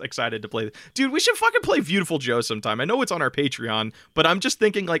and excited to play. Dude, we should fucking play Beautiful Joe sometime. I know it's on our Patreon, but I'm just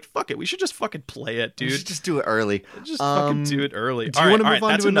thinking like, fuck it, we should just fucking play it, dude. We should just do it early. Just fucking do it early. Do you want to move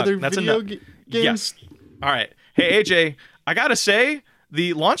on to another video games? Yes. All right. Hey, AJ, I gotta say,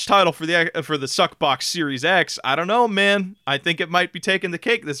 the launch title for the Suckbox Series X, I don't know, man. I think it might be taking the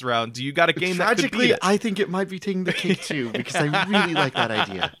cake this round. Do you got a game that could beat it? I think it might be taking the cake too, because I really like that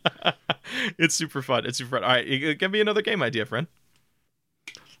idea. It's super fun. All right, give me another game idea, friend.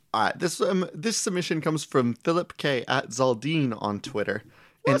 All right, this submission comes from Philip K. at Zaldine on Twitter.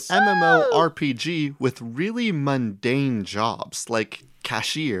 An MMORPG with really mundane jobs like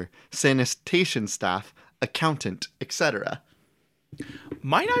cashier, sanitation staff, accountant, etc.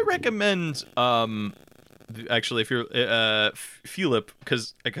 Might I recommend, actually, if you're Philip,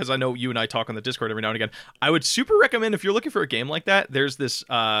 because I know you and I talk on the Discord every now and again, I would super recommend, if you're looking for a game like that, there's this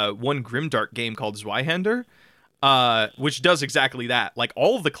one Grimdark game called Zweihander, which does exactly that. Like,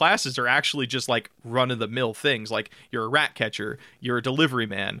 all of the classes are actually just like run-of-the-mill things. Like, you're a rat catcher, you're a delivery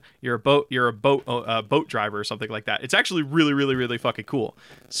man, you're a boat driver or something like that. It's actually really, really, really fucking cool.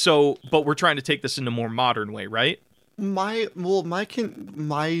 So, but we're trying to take this in a more modern way, right? My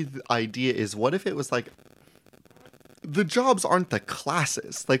idea is, what if it was like the jobs aren't the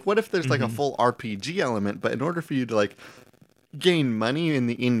classes. Like, what if there's like a full RPG element, but in order for you to like gain money in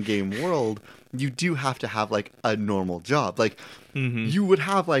the in-game world, you do have to have like a normal job. Like, you would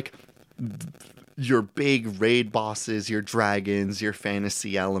have like your big raid bosses, your dragons, your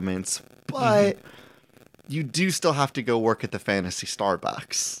fantasy elements, but you do still have to go work at the fantasy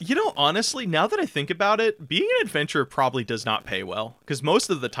Starbucks. You know, honestly, now that I think about it, being an adventurer probably does not pay well, because most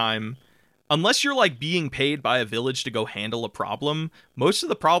of the time, unless you're like being paid by a village to go handle a problem, most of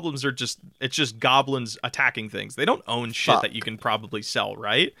the problems are it's just goblins attacking things. They don't own shit that you can probably sell,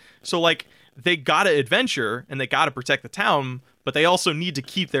 right? So like they gotta adventure and they gotta protect the town, but they also need to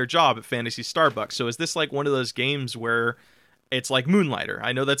keep their job at Fantasy Starbucks. So is this like one of those games where it's like Moonlighter?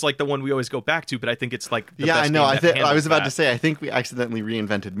 I know that's like the one we always go back to, but I think it's like the best I know. game I was about that. to say I think we accidentally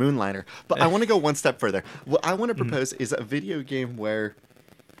reinvented Moonlighter, but I want to go one step further. What I want to propose is a video game where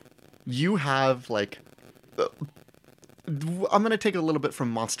you have like I'm going to take a little bit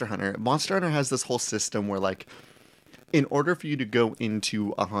from Monster Hunter. Monster Hunter has this whole system where like in order for you to go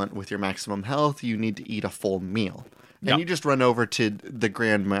into a hunt with your maximum health, you need to eat a full meal. And you just run over to the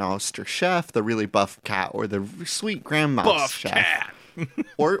Grandmaster Chef, the really buff cat, or the sweet Grandma Buff Chef, cat.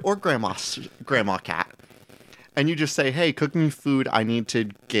 or Grandma Cat. And you just say, hey, cook me food. I need to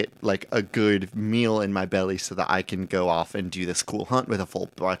get like a good meal in my belly so that I can go off and do this cool hunt with a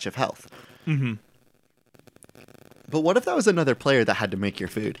full bunch of health. But what if that was another player that had to make your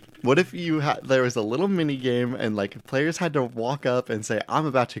food? What if there was a little mini game and like players had to walk up and say, I'm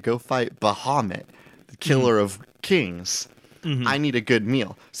about to go fight Bahamut, the killer of kings. I need a good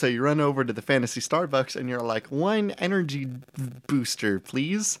meal. So you run over to the Fantasy Starbucks and you're like, 1 energy booster,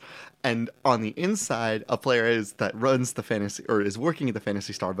 please. And on the inside, a player that runs the fantasy or is working at the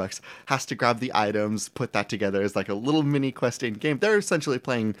Fantasy Starbucks has to grab the items, put that together as like a little mini quest in game. They're essentially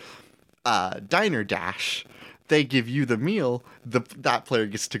playing Diner Dash. They give you the meal. That player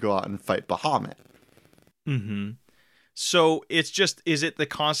gets to go out and fight Bahamut. So it's just, is it the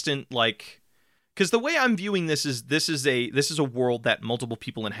constant like? Because the way I'm viewing this is a world that multiple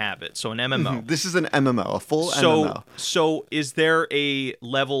people inhabit. So an MMO. This is an MMO, a full MMO. So is there a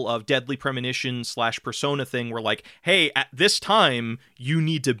level of Deadly Premonition / Persona thing where like, hey, at this time you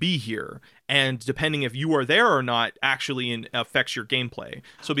need to be here, and depending if you are there or not actually affects your gameplay.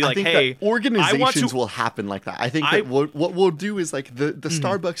 So be like, hey, organizations will happen like that. I think that what we'll do is like the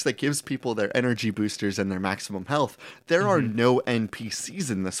Starbucks that gives people their energy boosters and their maximum health. There are no NPCs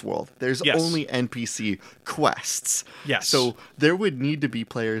in this world. There's only NPC quests. Yes. So there would need to be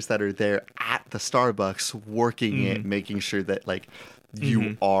players that are there at the Starbucks working it, making sure that like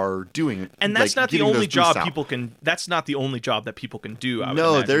you are doing, and that's not the only job people can. That's not the only job that people can do.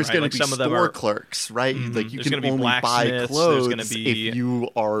 No, there's going to be some store clerks, right? Like you can only buy clothes if you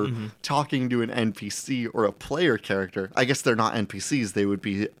are talking to an NPC or a player character. I guess they're not NPCs; they would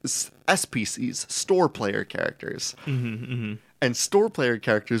be SPCs, store player characters. And store player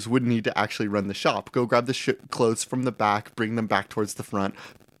characters would need to actually run the shop, go grab the clothes from the back, bring them back towards the front,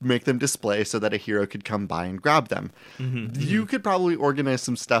 make them display so that a hero could come by and grab them. You could probably organize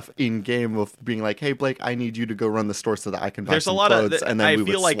some stuff in game of being like, hey Blake, I need you to go run the store so that I can buy some clothes, and then I we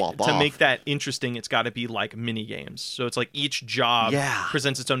feel would like swap to off. make that interesting, it's got to be like mini games. So it's like each job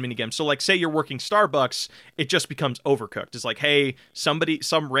presents its own mini game. So like say you're working Starbucks, it just becomes Overcooked. It's like, hey, some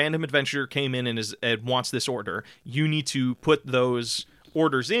random adventurer came in and wants this order. You need to put those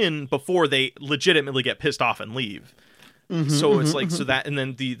orders in before they legitimately get pissed off and leave. So it's like, so that, and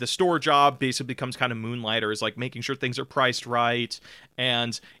then the store job basically becomes kind of Moonlighter, is like making sure things are priced right.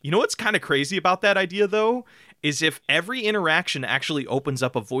 And you know what's kind of crazy about that idea though, is if every interaction actually opens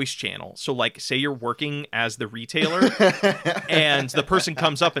up a voice channel. So like, say you're working as the retailer and the person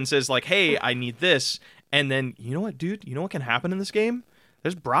comes up and says like, hey, I need this. And then, you know what, dude, you know what can happen in this game?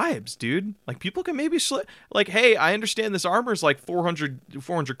 There's bribes, dude. Like, people can maybe like, hey, I understand this armor is like 400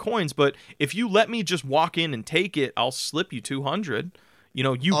 coins, but if you let me just walk in and take it, I'll slip you 200. You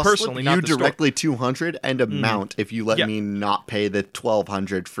know, you I'll personally, slip not you the directly store. 200 and a mount if you let me not pay the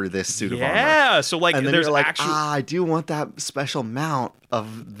 1,200 for this suit of armor. Yeah, so like, and then there's you're like, actual... I do want that special mount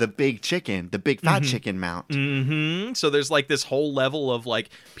of the big chicken, the big fat chicken mount. So there's like this whole level of like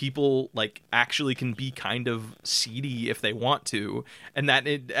people like actually can be kind of seedy if they want to, and that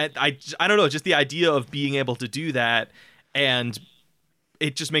I don't know, just the idea of being able to do that, and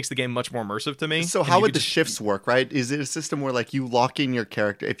it just makes the game much more immersive to me. So how would the shifts work, right? Is it a system where like you lock in your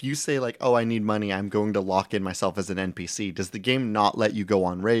character? If you say like, oh, I need money, I'm going to lock in myself as an NPC. Does the game not let you go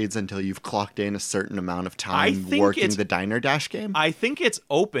on raids until you've clocked in a certain amount of time working the Diner Dash game? I think it's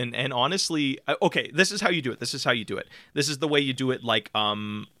open, and honestly, okay, this is how you do it. This is the way you do it. Like,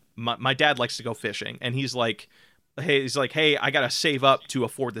 my dad likes to go fishing, and he's like, he's like, hey, I gotta save up to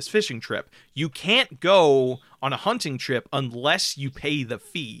afford this fishing trip. You can't go on a hunting trip unless you pay the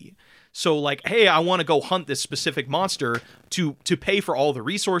fee. So like, hey, I want to go hunt this specific monster to pay for all the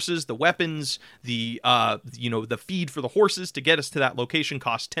resources, the weapons, the the feed for the horses to get us to that location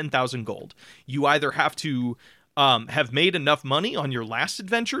costs 10,000 gold. You either have to have made enough money on your last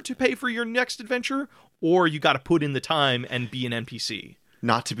adventure to pay for your next adventure, or you got to put in the time and be an NPC.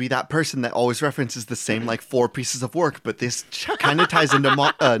 Not to be that person that always references the same like 4 pieces of work, but this kind of ties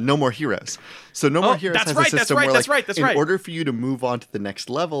into No More Heroes. So No More Heroes has a system where in order for you to move on to the next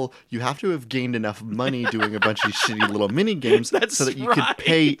level, you have to have gained enough money doing a bunch of shitty little mini games so that you could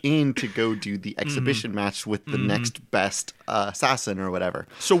pay in to go do the exhibition match with the next best assassin or whatever.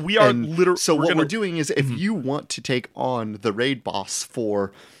 So we are literally. So what we're doing is if you want to take on the raid boss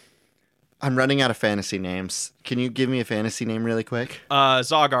for. I'm running out of fantasy names. Can you give me a fantasy name really quick?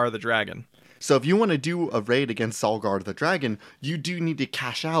 Zalgar the Dragon. So if you want to do a raid against Zalgar the Dragon, you do need to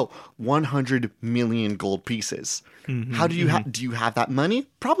cash out 100 million gold pieces. How do you do you have that money?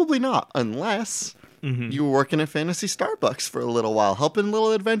 Probably not, unless you were working at Fantasy Starbucks for a little while, helping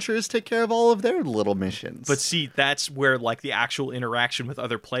little adventurers take care of all of their little missions. But see, that's where like the actual interaction with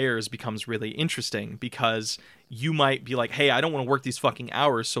other players becomes really interesting, because you might be like, hey, I don't want to work these fucking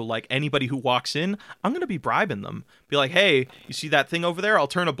hours, so like anybody who walks in, I'm going to be bribing them. Be like, hey, you see that thing over there? I'll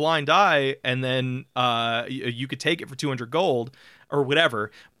turn a blind eye, and then you could take it for 200 gold or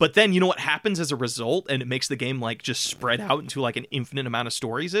whatever. But then you know what happens as a result, and it makes the game like just spread out into like an infinite amount of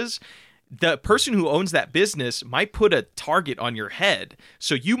stories is the person who owns that business might put a target on your head.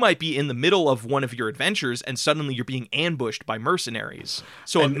 So you might be in the middle of one of your adventures and suddenly you're being ambushed by mercenaries.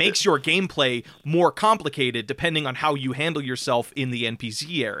 So it makes your gameplay more complicated depending on how you handle yourself in the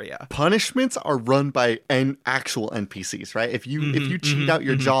NPC area. Punishments are run by actual NPCs, right? If you cheat out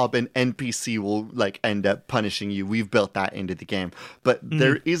your job, an NPC will like end up punishing you. We've built that into the game. But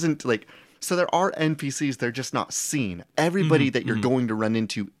there isn't like... So there are NPCs, they're just not seen. Everybody that you're going to run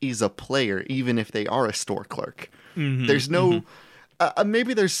into is a player, even if they are a store clerk. There's no...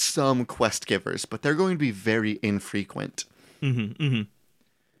 maybe there's some quest givers, but they're going to be very infrequent. Dude,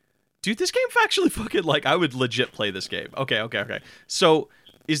 this game actually fucking... Like, I would legit play this game. Okay. So...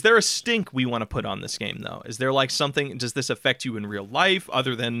 Is there a stink we want to put on this game, though? Is there like something? Does this affect you in real life,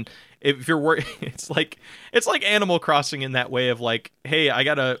 other than if you're working? It's like Animal Crossing in that way of like, hey, I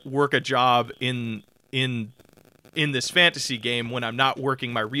gotta work a job in this fantasy game when I'm not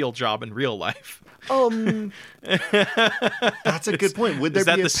working my real job in real life. That's a good point. Would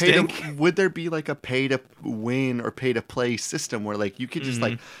there be like a pay to win or pay to play system where like you could just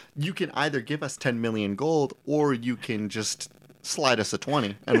like you can either give us 10 million gold or you can just slide us a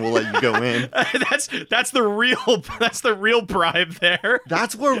 20 and we'll let you go in. that's the real bribe there.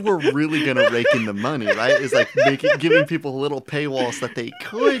 That's where we're really gonna rake in the money, right? Is like giving people little paywalls that they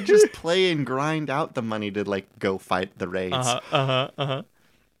could just play and grind out the money to like go fight the raids.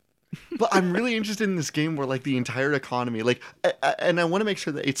 But I'm really interested in this game where like the entire economy, like, and I want to make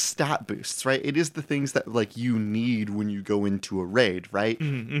sure that it's stat boosts, right? It is the things that like you need when you go into a raid, right?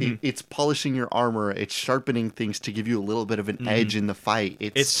 It's polishing your armor, it's sharpening things to give you a little bit of an edge in the fight.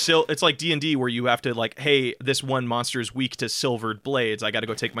 It's like D&D where you have to like, hey, this one monster is weak to silvered blades. I got to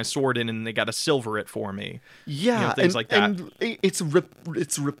go take my sword in, and they got to silver it for me. Yeah, things like that. And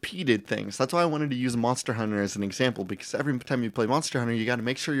it's repeated things. That's why I wanted to use Monster Hunter as an example, because every time you play Monster Hunter, you got to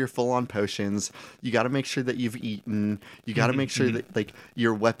make sure you're full on potions. You got to make sure that you've eaten. You got to make sure that like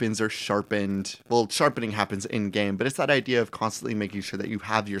your weapons are sharpened. Well, sharpening happens in game, but it's that idea of constantly making sure that you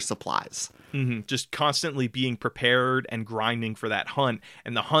have your supplies. Just constantly being prepared and grinding for that hunt,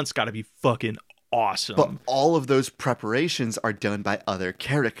 and the hunt's got to be fucking awesome. But all of those preparations are done by other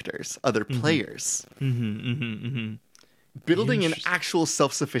characters, other players. Building an actual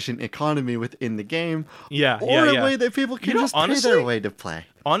self-sufficient economy within the game, or a way that people can just pay their way to play.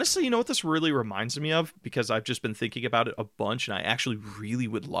 Honestly, you know what this really reminds me of, because I've just been thinking about it a bunch, and I actually really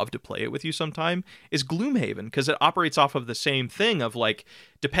would love to play it with you sometime, is Gloomhaven, because it operates off of the same thing of like,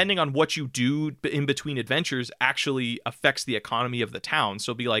 depending on what you do in between adventures actually affects the economy of the town.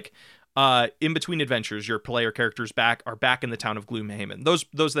 So be like, in between adventures, your player characters are back in the town of Gloomhaven.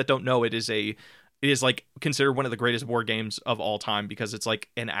 Those that don't know, it is like considered one of the greatest board games of all time, because it's like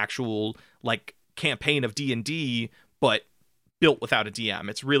an actual like campaign of D&D, but built without a DM.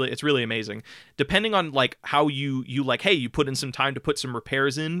 It's really amazing. Depending on like how you like, hey, you put in some time to put some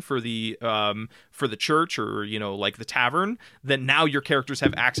repairs in for the church, or like the tavern, then now your characters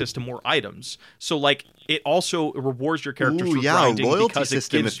have access to more items. So like it also rewards your characters for grinding, royalty because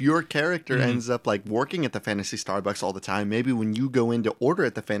system. gives, if your character ends up like working at the Fantasy Starbucks all the time, maybe when you go in to order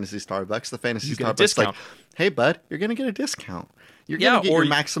at the Fantasy Starbucks, the Fantasy Starbucks like, hey bud, you're gonna get a discount. You're gonna get your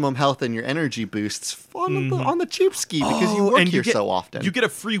maximum health and your energy boosts on the cheap ski because you work here so often. You get a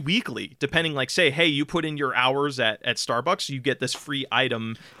free weekly, depending, like, say, hey, you put in your hours at Starbucks, you get this free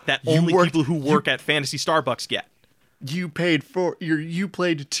item that only people who work at Fantasy Starbucks get. You played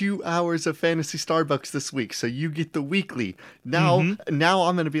 2 hours of Fantasy Starbucks this week, so you get the weekly. Now I'm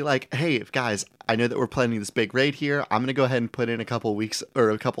going to be like, hey, guys, I know that we're planning this big raid here. I'm going to go ahead and put in a couple weeks or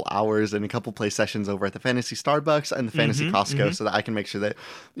a couple hours and a couple play sessions over at the Fantasy Starbucks and the Fantasy Costco so that I can make sure that,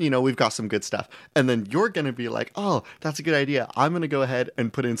 we've got some good stuff. And then you're going to be like, oh, that's a good idea. I'm going to go ahead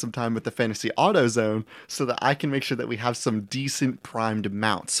and put in some time with the Fantasy AutoZone so that I can make sure that we have some decent primed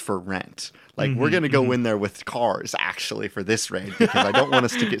mounts for rent. Like, we're going to go in there with cars, actually, for this raid, because I don't want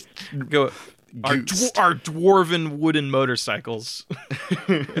us to get our dwarven wooden motorcycles.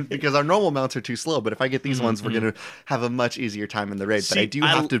 Because our normal mounts are too slow, but if I get these ones, we're going to have a much easier time in the raid. But I do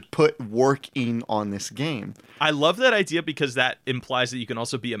have to put work in on this game. I love that idea because that implies that you can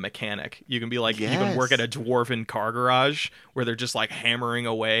also be a mechanic. You can be like, you can work at a dwarven car garage where they're just like hammering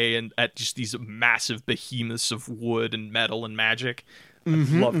away and at just these massive behemoths of wood and metal and magic. I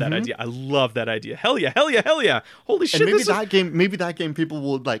love that idea. I love that idea. Hell yeah, hell yeah, hell yeah. Holy shit. And maybe that game people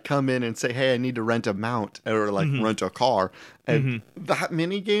will like come in and say, hey, I need to rent a mount or like rent a car. And that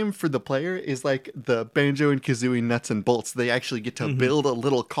mini game for the player is like the Banjo and Kazooie nuts and bolts. They actually get to build a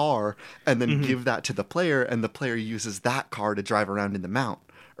little car and then give that to the player, and the player uses that car to drive around in the mount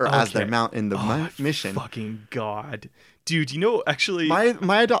or as their mount in the mission. Fucking God. Dude, actually...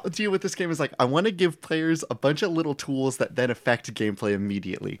 My deal with this game is like, I want to give players a bunch of little tools that then affect gameplay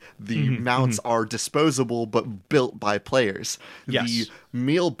immediately. The mounts are disposable, but built by players. Yes. The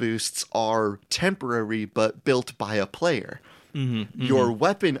meal boosts are temporary, but built by a player. Your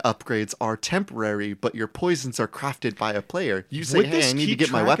weapon upgrades are temporary, but your poisons are crafted by a player. You say, hey, I need to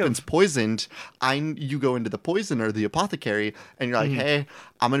get my weapons poisoned. You go into the poisoner, the apothecary, and you're like, hey,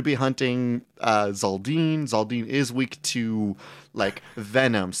 I'm going to be hunting Zaldine. Zaldine is weak to like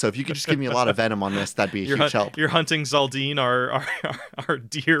venom. So if you could just give me a lot of venom on this, that'd be a huge help. You're hunting Zaldine, our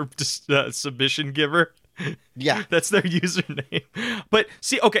dear submission giver. Yeah, that's their username. But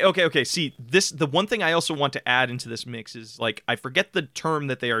see, okay. See, the one thing I also want to add into this mix is like, I forget the term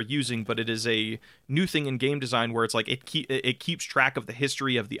that they are using, but it is a new thing in game design where it's like it keeps track of the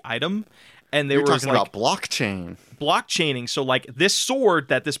history of the item. And they were talking about blockchaining. So like this sword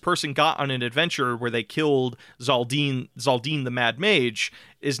that this person got on an adventure where they killed Zaldine the Mad Mage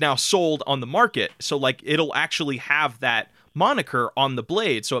is now sold on the market. So like it'll actually have that moniker on the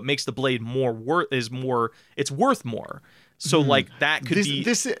blade, so it makes the blade it's worth more. So like that could be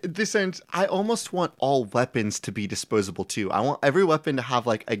this ends. I almost want all weapons to be disposable too. I want every weapon to have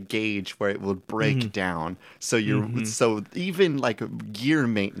like a gauge where it will break down. So so even like gear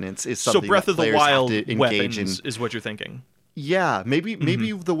maintenance is something. So Breath of the Wild weapons is what you're thinking. Yeah, maybe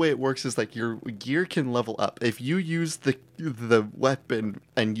the way it works is like your gear can level up. If you use the weapon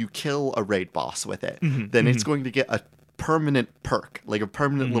and you kill a raid boss with it, then it's going to get a permanent perk, like a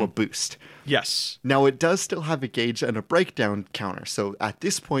permanent little boost. Yes. Now it does still have a gauge and a breakdown counter. So at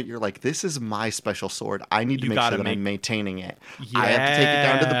this point you're like, this is my special sword. I need to make sure that I'm maintaining it. Yeah. I have to take it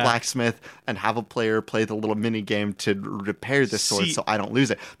down to the blacksmith and have a player play the little mini game to repair this sword so I don't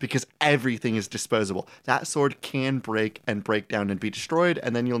lose it, because everything is disposable. That sword can break down and be destroyed,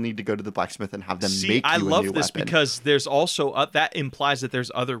 and then you'll need to go to the blacksmith and have them make you a new weapon. I love this because there's also that implies that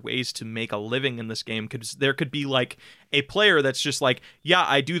there's other ways to make a living in this game, because there could be like a player that's just like, yeah,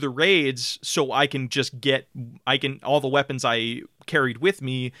 I do the raids so I can just all the weapons I carried with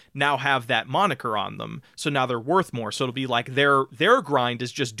me now have that moniker on them, so now they're worth more. So it'll be like their grind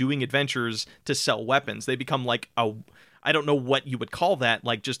is just doing adventures to sell weapons. They become like I don't know what you would call that,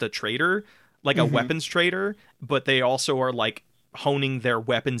 like just a trader, like a weapons trader, but they also are like honing their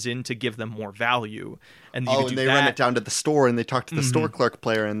weapons in to give them more value. And they run it down to the store and they talk to the store clerk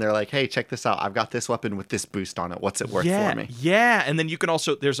player and they're like, hey, check this out. I've got this weapon with this boost on it. What's it worth for me? Yeah. And then you can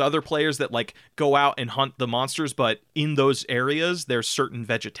also, there's other players that like go out and hunt the monsters, but in those areas, there's certain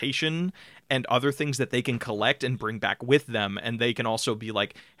vegetation and other things that they can collect and bring back with them. And they can also be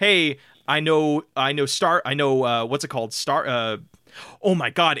like, hey, what's it called? Oh my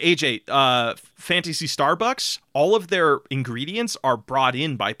God, AJ, Fantasy Starbucks, all of their ingredients are brought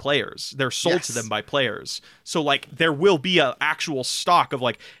in by players. They're sold to them by players. So like there will be a actual stock of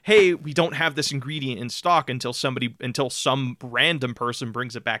like, hey, we don't have this ingredient in stock until some random person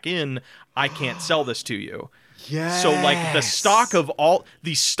brings it back in. I can't sell this to you. Yeah. So like the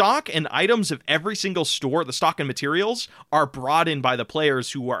stock and items of every single store, the stock and materials are brought in by the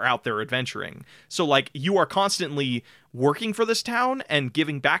players who are out there adventuring. So like you are constantly working for this town and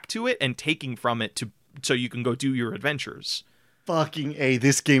giving back to it and taking from it so you can go do your adventures. Fucking A,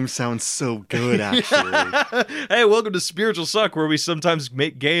 this game sounds so good, actually. Hey, welcome to Spiritual Suck, where we sometimes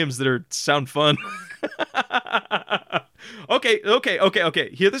make games that sound fun. Okay.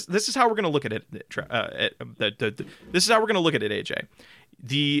 Here, this is how we're gonna look at it. This is how we're gonna look at it, AJ.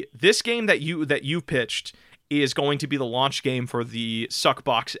 This game that you pitched is going to be the launch game for the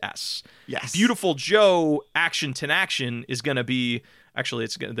Suckbox S. Yes. Beautiful Joe Action is gonna be. Actually,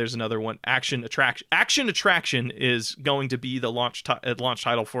 there's another one. Action Attraction is going to be the launch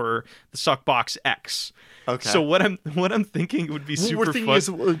title for the Suckbox X. Okay. So what I'm thinking would be super fun.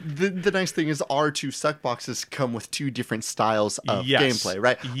 The nice thing is our two Suckboxes come with two different styles of gameplay,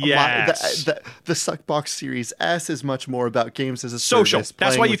 right? Yes. The Suckbox Series S is much more about games as a social. service.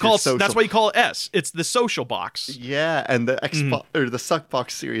 That's why you call it S. It's the social box. Yeah, and the the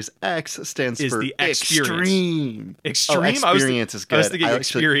Suckbox Series X stands for the extreme. Extreme. Experience is good. I was thinking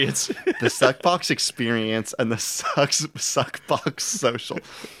experience. The Suckbox Experience and the Suckbox Social.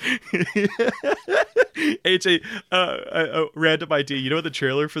 AJ, a random idea. You know what the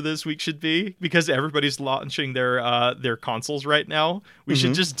trailer for this week should be? Because everybody's launching their consoles right now. We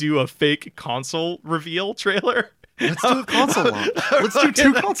should just do a fake console reveal trailer. Let's do a console launch. Let's do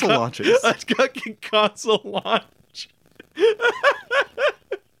two console launches. Let's go console launch.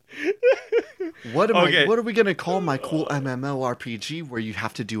 What are we gonna call my cool MMORPG where you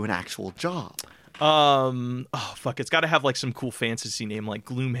have to do an actual job? Oh fuck! It's got to have like some cool fantasy name like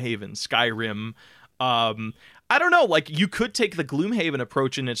Gloomhaven, Skyrim. I don't know. Like you could take the Gloomhaven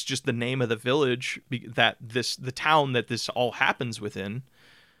approach, and it's just the name of the village the town that this all happens within.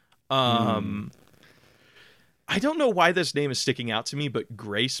 I don't know why this name is sticking out to me, but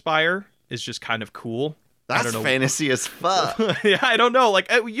Greyspire is just kind of cool. That's fantasy as fuck. Yeah, I don't know. Like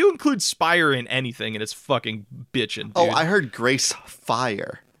you include Spire in anything, and it's fucking bitchin'. Dude. Oh, I heard Grace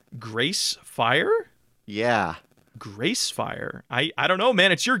Fire. Grace Fire? Yeah. Grace Fire. I don't know,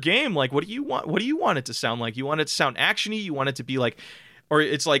 man. It's your game. Like, what do you want? What do you want it to sound like? You want it to sound actiony? You want it to be like, or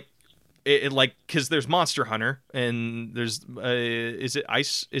it's like, because there's Monster Hunter and there's is it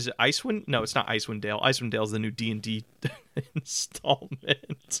Icewind? No, it's not Icewind Dale. Icewind Dale's the new D&D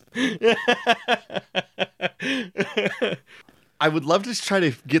installment. I would love to try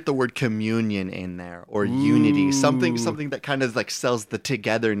to get the word communion in there or unity, something that kind of like sells the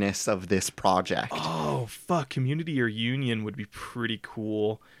togetherness of this project. Oh fuck, community or union would be pretty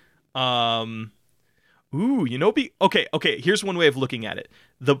cool. Okay. Here's one way of looking at it.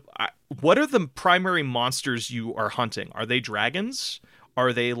 What are the primary monsters you are hunting? Are they dragons?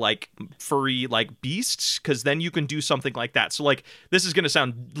 Are they like furry like beasts? Because then you can do something like that. So like this is going to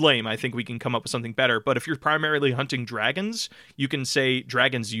sound lame. I think we can come up with something better. But if you're primarily hunting dragons, you can say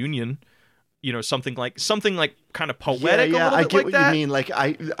Dragons Union. You know, something like kind of poetic. Yeah, I get what you mean. Like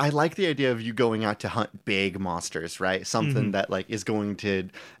I like the idea of you going out to hunt big monsters, right? Something that like is going to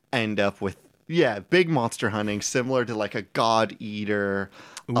end up with big monster hunting, similar to like a God Eater,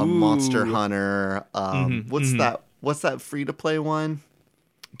 a Monster Hunter. What's that free to play one?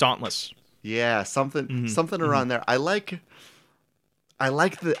 Dauntless. Yeah, something around there. I like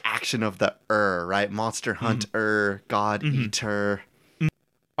the action of the right? Monster Hunter, God Eater.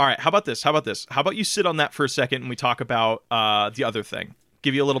 All right, how about this? How about you sit on that for a second and we talk about the other thing.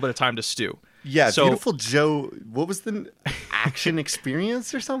 Give you a little bit of time to stew. Yeah, so, Beautiful Joe, what was the action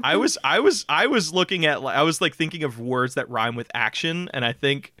experience or something? I was looking at I was like thinking of words that rhyme with action, and I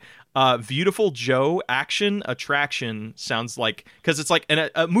think Beautiful Joe Action Attraction sounds like, because it's like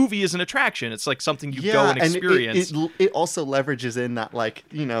a movie is an attraction. It's like something you go and experience. It also leverages in that, like,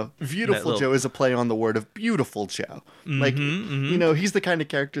 you know, Beautiful Joe is a play on the word of Beautiful Joe. Like, you know, he's the kind of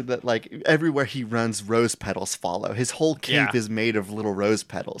character that like everywhere he runs, rose petals follow. His whole cape is made of little rose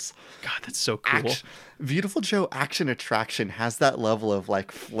petals. God, that's so cool. Beautiful Joe Action Attraction has that level of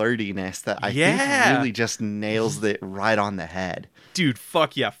like flirtiness that I think really just nails it right on the head. Dude,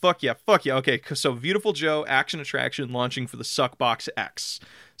 fuck yeah. Okay, so Beautiful Joe Action Attraction launching for the Suckbox X.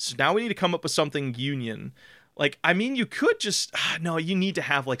 So now we need to come up with something union. Like, I mean, you could just no, you need to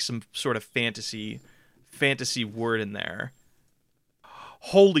have like some sort of fantasy word in there.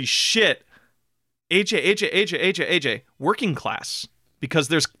 Holy shit. AJ, working class, because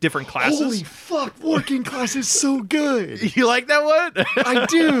there's different classes. Holy fuck, working class is so good. You like that one? I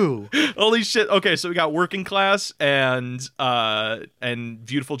do. Holy shit. Okay, so we got working class and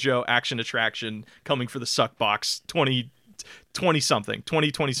Beautiful Joe Action Attraction coming for the suck box 2020 something.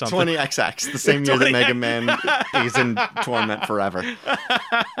 20XX, the same year that Mega Man is in torment forever.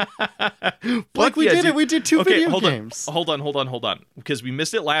 Like we did it. We did two video games. Hold on. Because we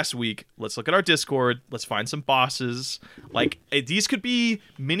missed it last week. Let's look at our Discord. Let's find some bosses. Like, these could be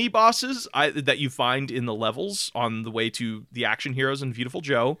mini bosses that you find in the levels on the way to the action heroes and Beautiful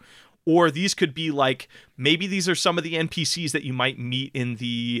Joe. Or these could be like, maybe these are some of the NPCs that you might meet in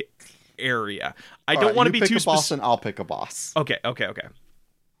the area. I don't want to be too specific. Pick a boss and I'll pick a boss. Okay.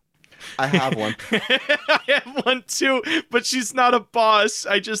 I have one. I have one too, but she's not a boss.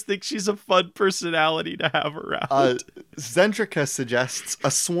 I just think she's a fun personality to have around. Zentrica suggests a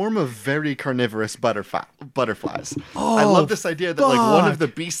swarm of very carnivorous butterflies. Oh, I love this idea that like one of the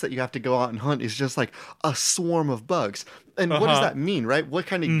beasts that you have to go out and hunt is just like a swarm of bugs. And what does that mean, right? What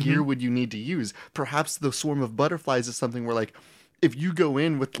kind of gear would you need to use? Perhaps the swarm of butterflies is something where like, if you go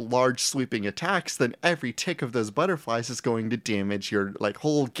in with large sweeping attacks, then every tick of those butterflies is going to damage your like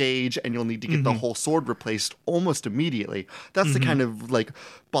whole gauge, and you'll need to get the whole sword replaced almost immediately. That's the kind of like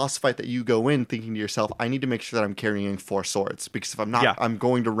boss fight that you go in thinking to yourself, I need to make sure that I'm carrying 4 swords, because if I'm not, I'm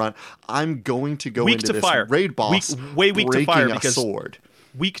going to go weak into to this fire. raid boss weak to fire breaking a because sword.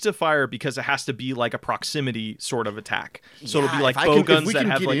 Weak to fire because it has to be like a proximity sort of attack. So it'll be like bow guns that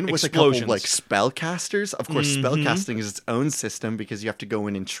have like explosions. With a couple like spellcasters. Of course, spellcasting is its own system because you have to go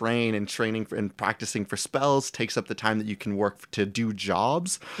in and training and practicing for spells takes up the time that you can work to do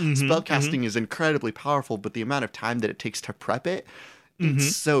jobs. Spellcasting is incredibly powerful, but the amount of time that it takes to prep it,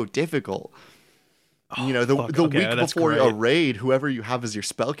 it's so difficult. You know, the week before a raid, whoever you have as your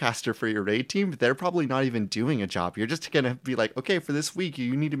spellcaster for your raid team, they're probably not even doing a job. You're just going to be like, okay, for this week,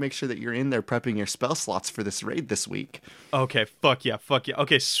 you need to make sure that you're in there prepping your spell slots for this raid this week. Okay, fuck yeah.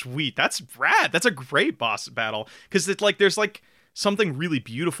 Okay, sweet. That's rad. That's a great boss battle. Because it's like, there's like something really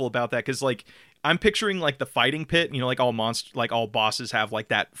beautiful about that. Because like, I'm picturing like the fighting pit, you know, like all bosses have like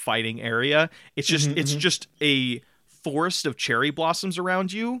that fighting area. It's just, it's just a forest of cherry blossoms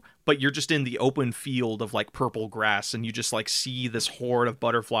around you, but you're just in the open field of like purple grass, and you just like see this horde of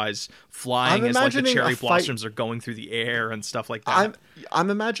butterflies flying as like the cherry blossoms are going through the air and stuff like that. I'm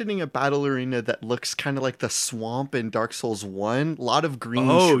imagining a battle arena that looks kind of like the swamp in Dark Souls 1. A lot of green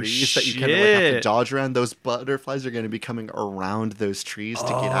trees that you kind of like have to dodge around. Those butterflies are going to be coming around those trees to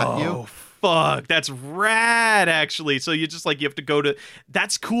get at you. Fuck, that's rad, actually. So you just like, you have to go to,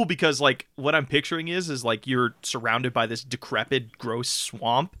 that's cool, because like what I'm picturing is like you're surrounded by this decrepit, gross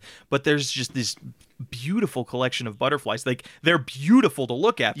swamp, but there's just this beautiful collection of butterflies. Like, they're beautiful to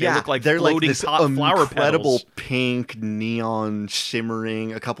look at. They look like they're floating like flower incredible petals. Pink, neon,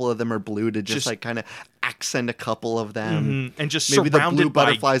 shimmering. A couple of them are blue to just like kind of accent a couple of them. And just maybe surrounded the blue by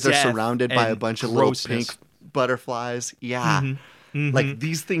butterflies are surrounded by a bunch of little grossness. pink butterflies. Like,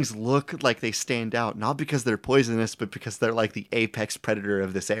 these things look like they stand out, not because they're poisonous, but because they're like the apex predator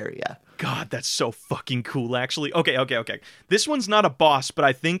of this area. God, that's so fucking cool, actually. Okay. This one's not a boss, but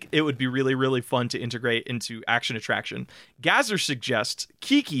I think it would be really, really fun to integrate into Action Attraction. Gazzer suggests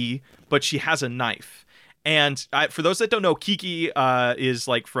Kiki, but she has a knife. And for those that don't know, Kiki is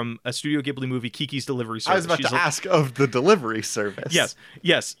like from a Studio Ghibli movie, Kiki's Delivery Service. I was about to ask of the delivery service.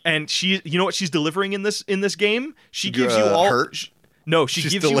 Yes. And you know what she's delivering in this game? She gives you all hurt.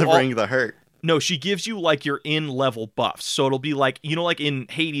 She's delivering the hurt. No, she gives you like your in-level buffs. So it'll be like, you know, like in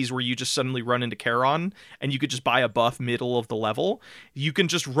Hades where you just suddenly run into Charon and you could just buy a buff middle of the level. You can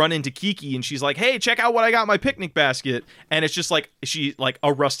just run into Kiki and she's like, hey, check out what I got in my picnic basket. And it's just like,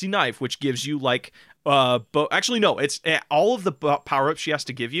 a rusty knife, which gives you like, but actually no, it's all of the power-ups she has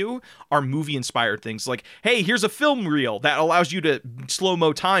to give you are movie-inspired things. Like, hey, here's a film reel that allows you to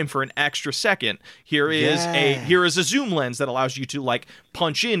slow-mo time for an extra second. Here is a zoom lens that allows you to like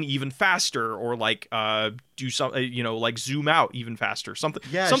punch in even faster, or like do something, like zoom out even faster.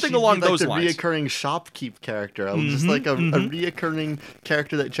 Something along those lines. The reoccurring shopkeep character, just like a reoccurring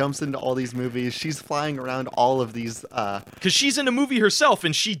character that jumps into all these movies. She's flying around all of these because she's in a movie herself,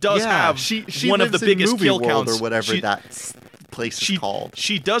 and she does have she one of the biggest kill counts, or whatever that place is called.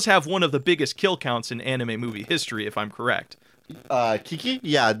 She does have one of the biggest kill counts in anime movie history, if I'm correct. Kiki?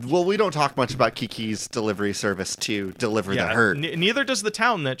 Yeah, well, we don't talk much about Kiki's delivery service to deliver the hurt. Neither does the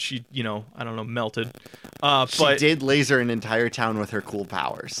town that she, melted. She did laser an entire town with her cool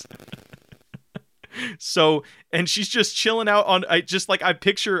powers. So, and she's just chilling out on, I'm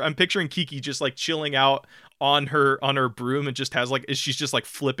picturing Kiki just like chilling out on her broom and just has like she's just like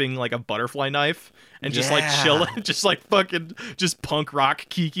flipping like a butterfly knife and just like chilling, just like fucking just punk rock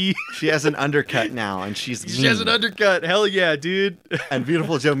Kiki. She has an undercut now, and she has an undercut. Hell yeah, dude. And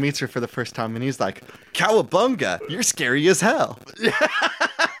Beautiful Joe meets her for the first time, and he's like, "Cowabunga, you're scary as hell."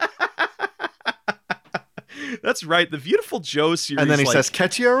 That's right, the Beautiful Joe series. And then he says,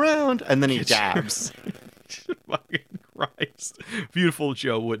 "Catch you around," and then he dabs. Fucking Christ. Beautiful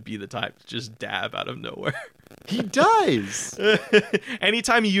Joe would be the type to just dab out of nowhere. He does.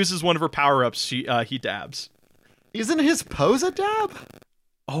 Anytime he uses one of her power-ups, he dabs. Isn't his pose a dab?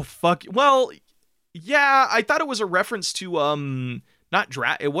 Oh, fuck. Well, yeah, I thought it was a reference to,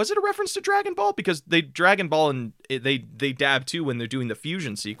 was it a reference to Dragon Ball? Because they Dragon Ball and they dab too when they're doing the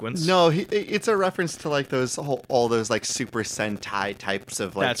fusion sequence. No, it's a reference to like all those like Super Sentai types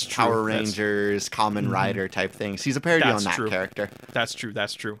of like Power Rangers, Kamen Rider type things. He's a parody on that character. That's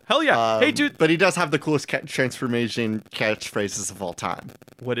true. Hell yeah. Hey, dude. But he does have the coolest transformation catchphrases of all time.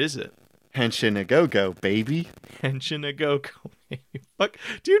 What is it? Henshin a go-go, baby. Henshin a go-go, baby. Fuck.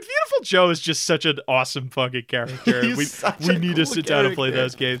 Dude, Beautiful Joe is just such an awesome fucking character. We need to sit down and play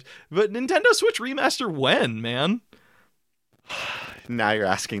those games. But Nintendo Switch Remaster when, man? Now you're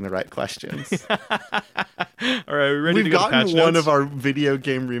asking the right questions. All right, we ready to go to patch notes? We've gotten one of our video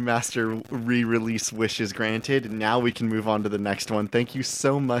game remaster re-release wishes granted. Now we can move on to the next one. Thank you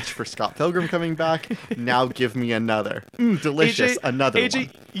so much for Scott Pilgrim coming back. Now give me another. Delicious. Another one.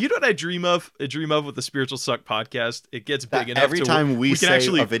 You know what I dream of? I dream of with the Spiritual Suck podcast. It gets big enough. Every time we say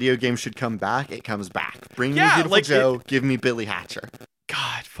a video game should come back, it comes back. Bring me Beautiful Joe. Give me Billy Hatcher.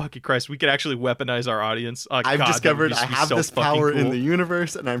 God fucking Christ, we could actually weaponize our audience. I've discovered I have this power in the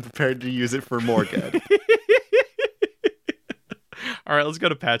universe, and I'm prepared to use it for more good. All right, let's go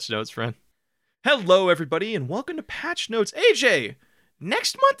to patch notes, friend. Hello, everybody, and welcome to Patch Notes. AJ,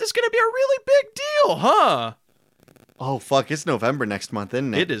 next month is going to be a really big deal, huh? Oh, fuck, it's November next month,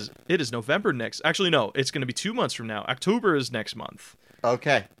 isn't it? It is November next. Actually, no, it's going to be 2 months from now. October is next month.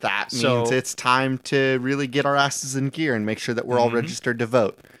 Okay, that means it's time to really get our asses in gear and make sure that we're all registered to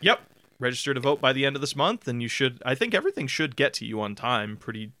vote. Yep. Register to vote by the end of this month, and I think everything should get to you on time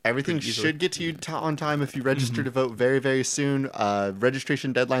Everything should get to you on time if you register to vote very, very soon.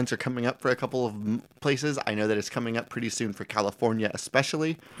 Registration deadlines are coming up for a couple of places. I know that it's coming up pretty soon for California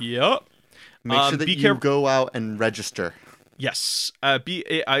especially. Yep. Make sure that you go out and register. Yes.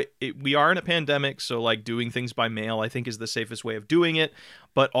 We are in a pandemic, so like doing things by mail, I think, is the safest way of doing it.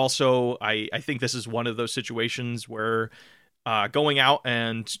 But also, I think this is one of those situations where going out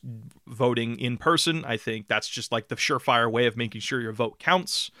and voting in person, I think that's just like the surefire way of making sure your vote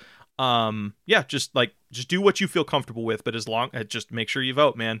counts. Just do what you feel comfortable with, but just make sure you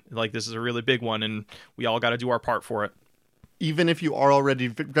vote, man. Like, this is a really big one, and we all got to do our part for it. Even if you are already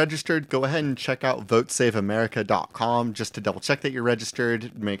registered, go ahead and check out votesaveamerica.com just to double check that you're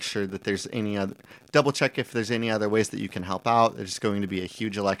registered. Make sure that double check if there's any other ways that you can help out. There's going to be a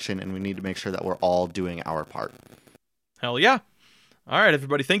huge election, and we need to make sure that we're all doing our part. Hell yeah. All right,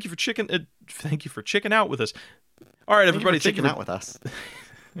 everybody. Thank you for chicking out with us. All right, everybody. Thank you for chicking out with us.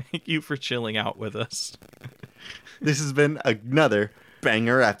 Thank you for chilling out with us. This has been another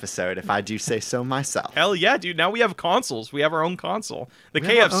banger episode, if I do say so myself. Hell yeah, dude. Now we have consoles. We have our own console. The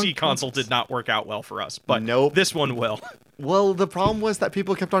KFC console did not work out well for us, but this one will. Well, the problem was that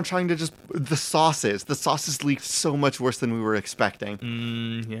people kept on trying to the sauces leaked so much worse than we were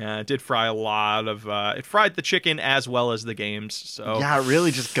expecting. Yeah, it did fry a lot of, it fried the chicken as well as the games, so. Yeah, it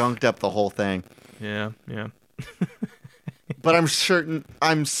really just gunked up the whole thing. Yeah. But I'm certain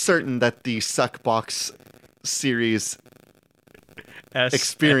that the Suckbox series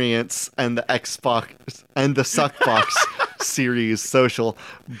experience and the Xbox and the Suckbox series social.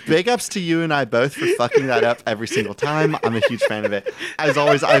 Big ups to you and I both for fucking that up every single time. I'm a huge fan of it. As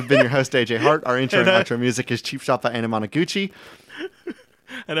always, I've been your host, AJ Hart. Our intro and outro music is Cheap Shop by Anamanaguchi.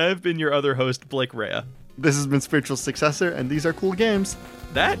 And I've been your other host, Blake Rea. This has been Spiritual Successor, and these are cool games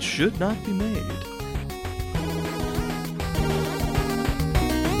that should not be made.